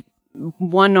 especially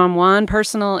one-on-one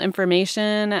personal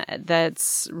information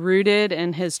that's rooted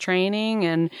in his training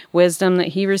and wisdom that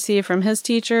he received from his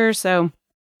teacher. So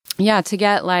to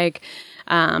get like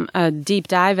a deep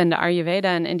dive into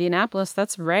Ayurveda in Indianapolis,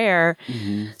 that's rare.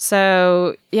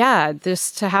 So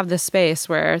just to have this space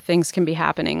where things can be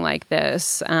happening like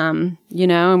this, and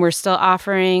we're still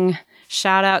offering.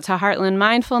 Shout out to Heartland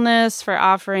Mindfulness for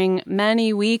offering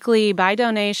many weekly by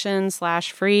donation /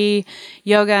 free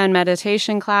yoga and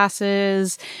meditation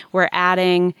classes. We're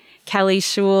adding Kelly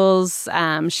Schulz.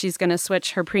 She's going to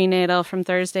switch her prenatal from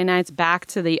Thursday nights back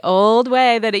to the old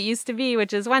way that it used to be,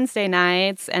 which is Wednesday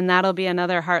nights. And that'll be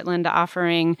another Heartland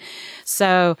offering.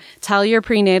 So tell your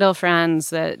prenatal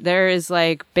friends that there is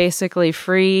like basically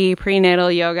free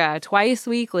prenatal yoga twice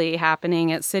weekly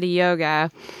happening at City Yoga.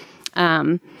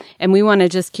 And we want to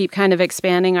just keep kind of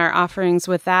expanding our offerings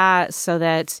with that so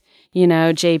that,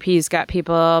 JP's got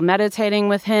people meditating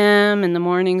with him in the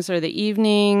mornings or the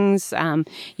evenings.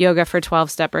 Yoga for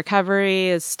 12-step recovery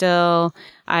is still,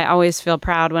 I always feel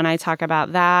proud when I talk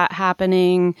about that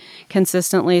happening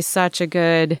consistently. Such a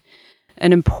good,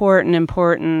 an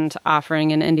important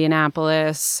offering in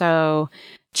Indianapolis. So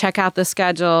check out the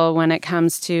schedule when it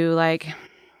comes to like,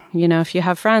 if you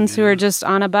have friends who are just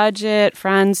on a budget,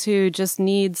 friends who just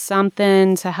need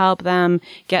something to help them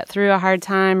get through a hard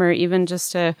time, or even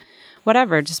just to,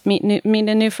 just meet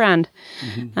a new friend.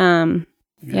 Well,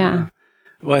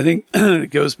 I think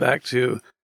it goes back to,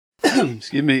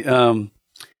 excuse me, I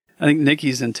think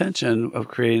Nikki's intention of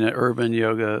creating an urban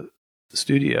yoga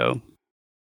studio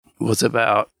was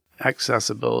about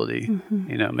accessibility,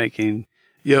 making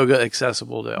yoga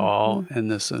accessible to all in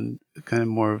this and kind of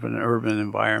more of an urban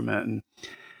environment. And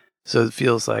So it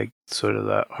feels like sort of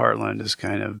that Heartland is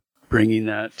kind of bringing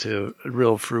that to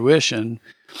real fruition,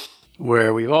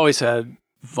 where we've always had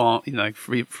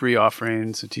free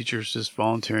offerings, the teachers just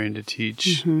volunteering to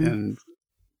teach and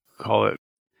call it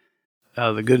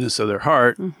out of the goodness of their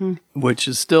heart, which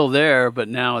is still there, but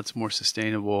now it's more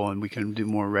sustainable and we can do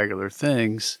more regular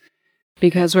things.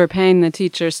 Because we're paying the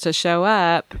teachers to show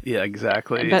up. Yeah,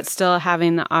 exactly. But still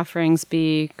having the offerings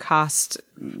be cost.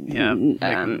 Yeah,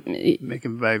 make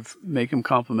them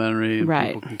complimentary, and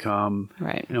people can come.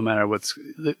 Right. No matter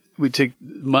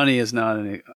money is not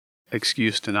an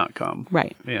excuse to not come.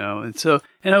 Right. And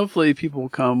hopefully people will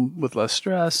come with less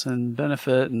stress and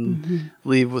benefit and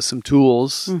leave with some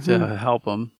tools to help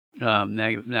them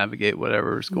navigate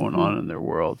whatever is going on in their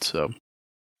world. So.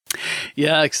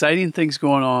 Yeah, exciting things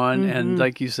going on. And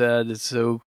like you said, it's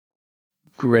so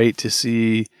great to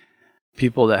see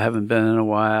people that haven't been in a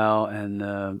while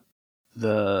and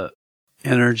the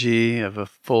energy of a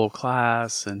full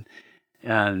class. And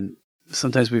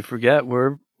sometimes we forget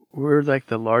we're like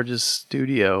the largest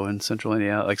studio in Central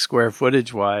Indiana, like square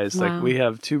footage wise. Wow. Like we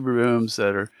have 2 rooms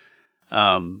that are,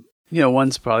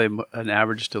 one's probably an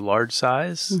average to large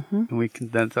size, and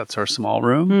that's our small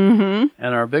room.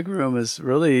 And our big room is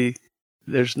really,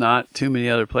 there's not too many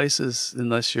other places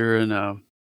unless you're in a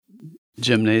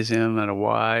gymnasium at a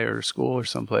Y or a school or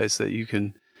someplace that you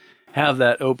can have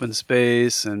that open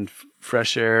space and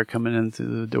fresh air coming in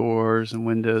through the doors and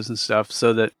windows and stuff,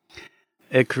 so that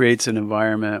it creates an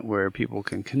environment where people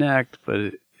can connect, but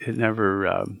it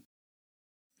never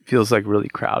feels like really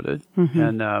crowded.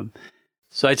 And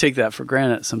so I take that for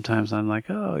granted. Sometimes I'm like,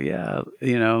 oh yeah,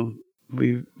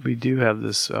 we do have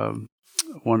this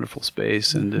wonderful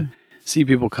space, and to see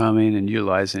people coming and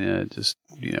utilizing it just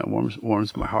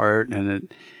warms my heart.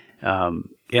 And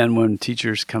and when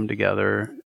teachers come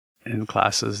together in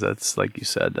classes, that's, like you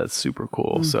said, that's super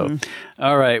cool. So,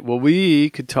 all right, well, we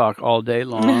could talk all day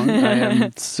long. I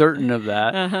am certain of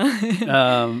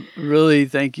that. Really,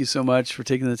 thank you so much for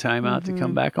taking the time out to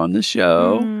come back on the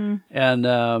show. And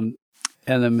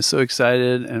I'm so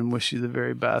excited and wish you the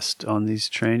very best on these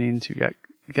trainings you got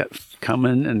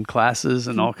coming, and classes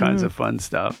and all kinds of fun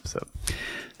stuff. So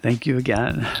thank you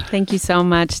again. Thank you so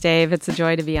much, Dave. It's a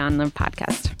joy to be on the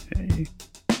podcast. Okay.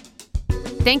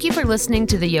 Thank you for listening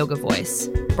to The Yoga Voice,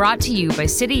 brought to you by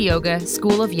City Yoga,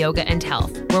 School of Yoga and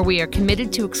Health, where we are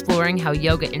committed to exploring how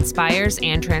yoga inspires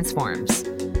and transforms.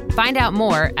 Find out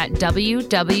more at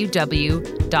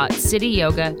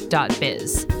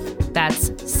www.cityyoga.biz. That's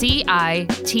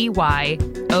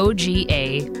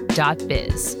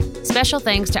CITYOGA.biz. Special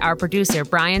thanks to our producer,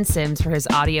 Brian Sims, for his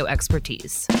audio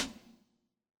expertise.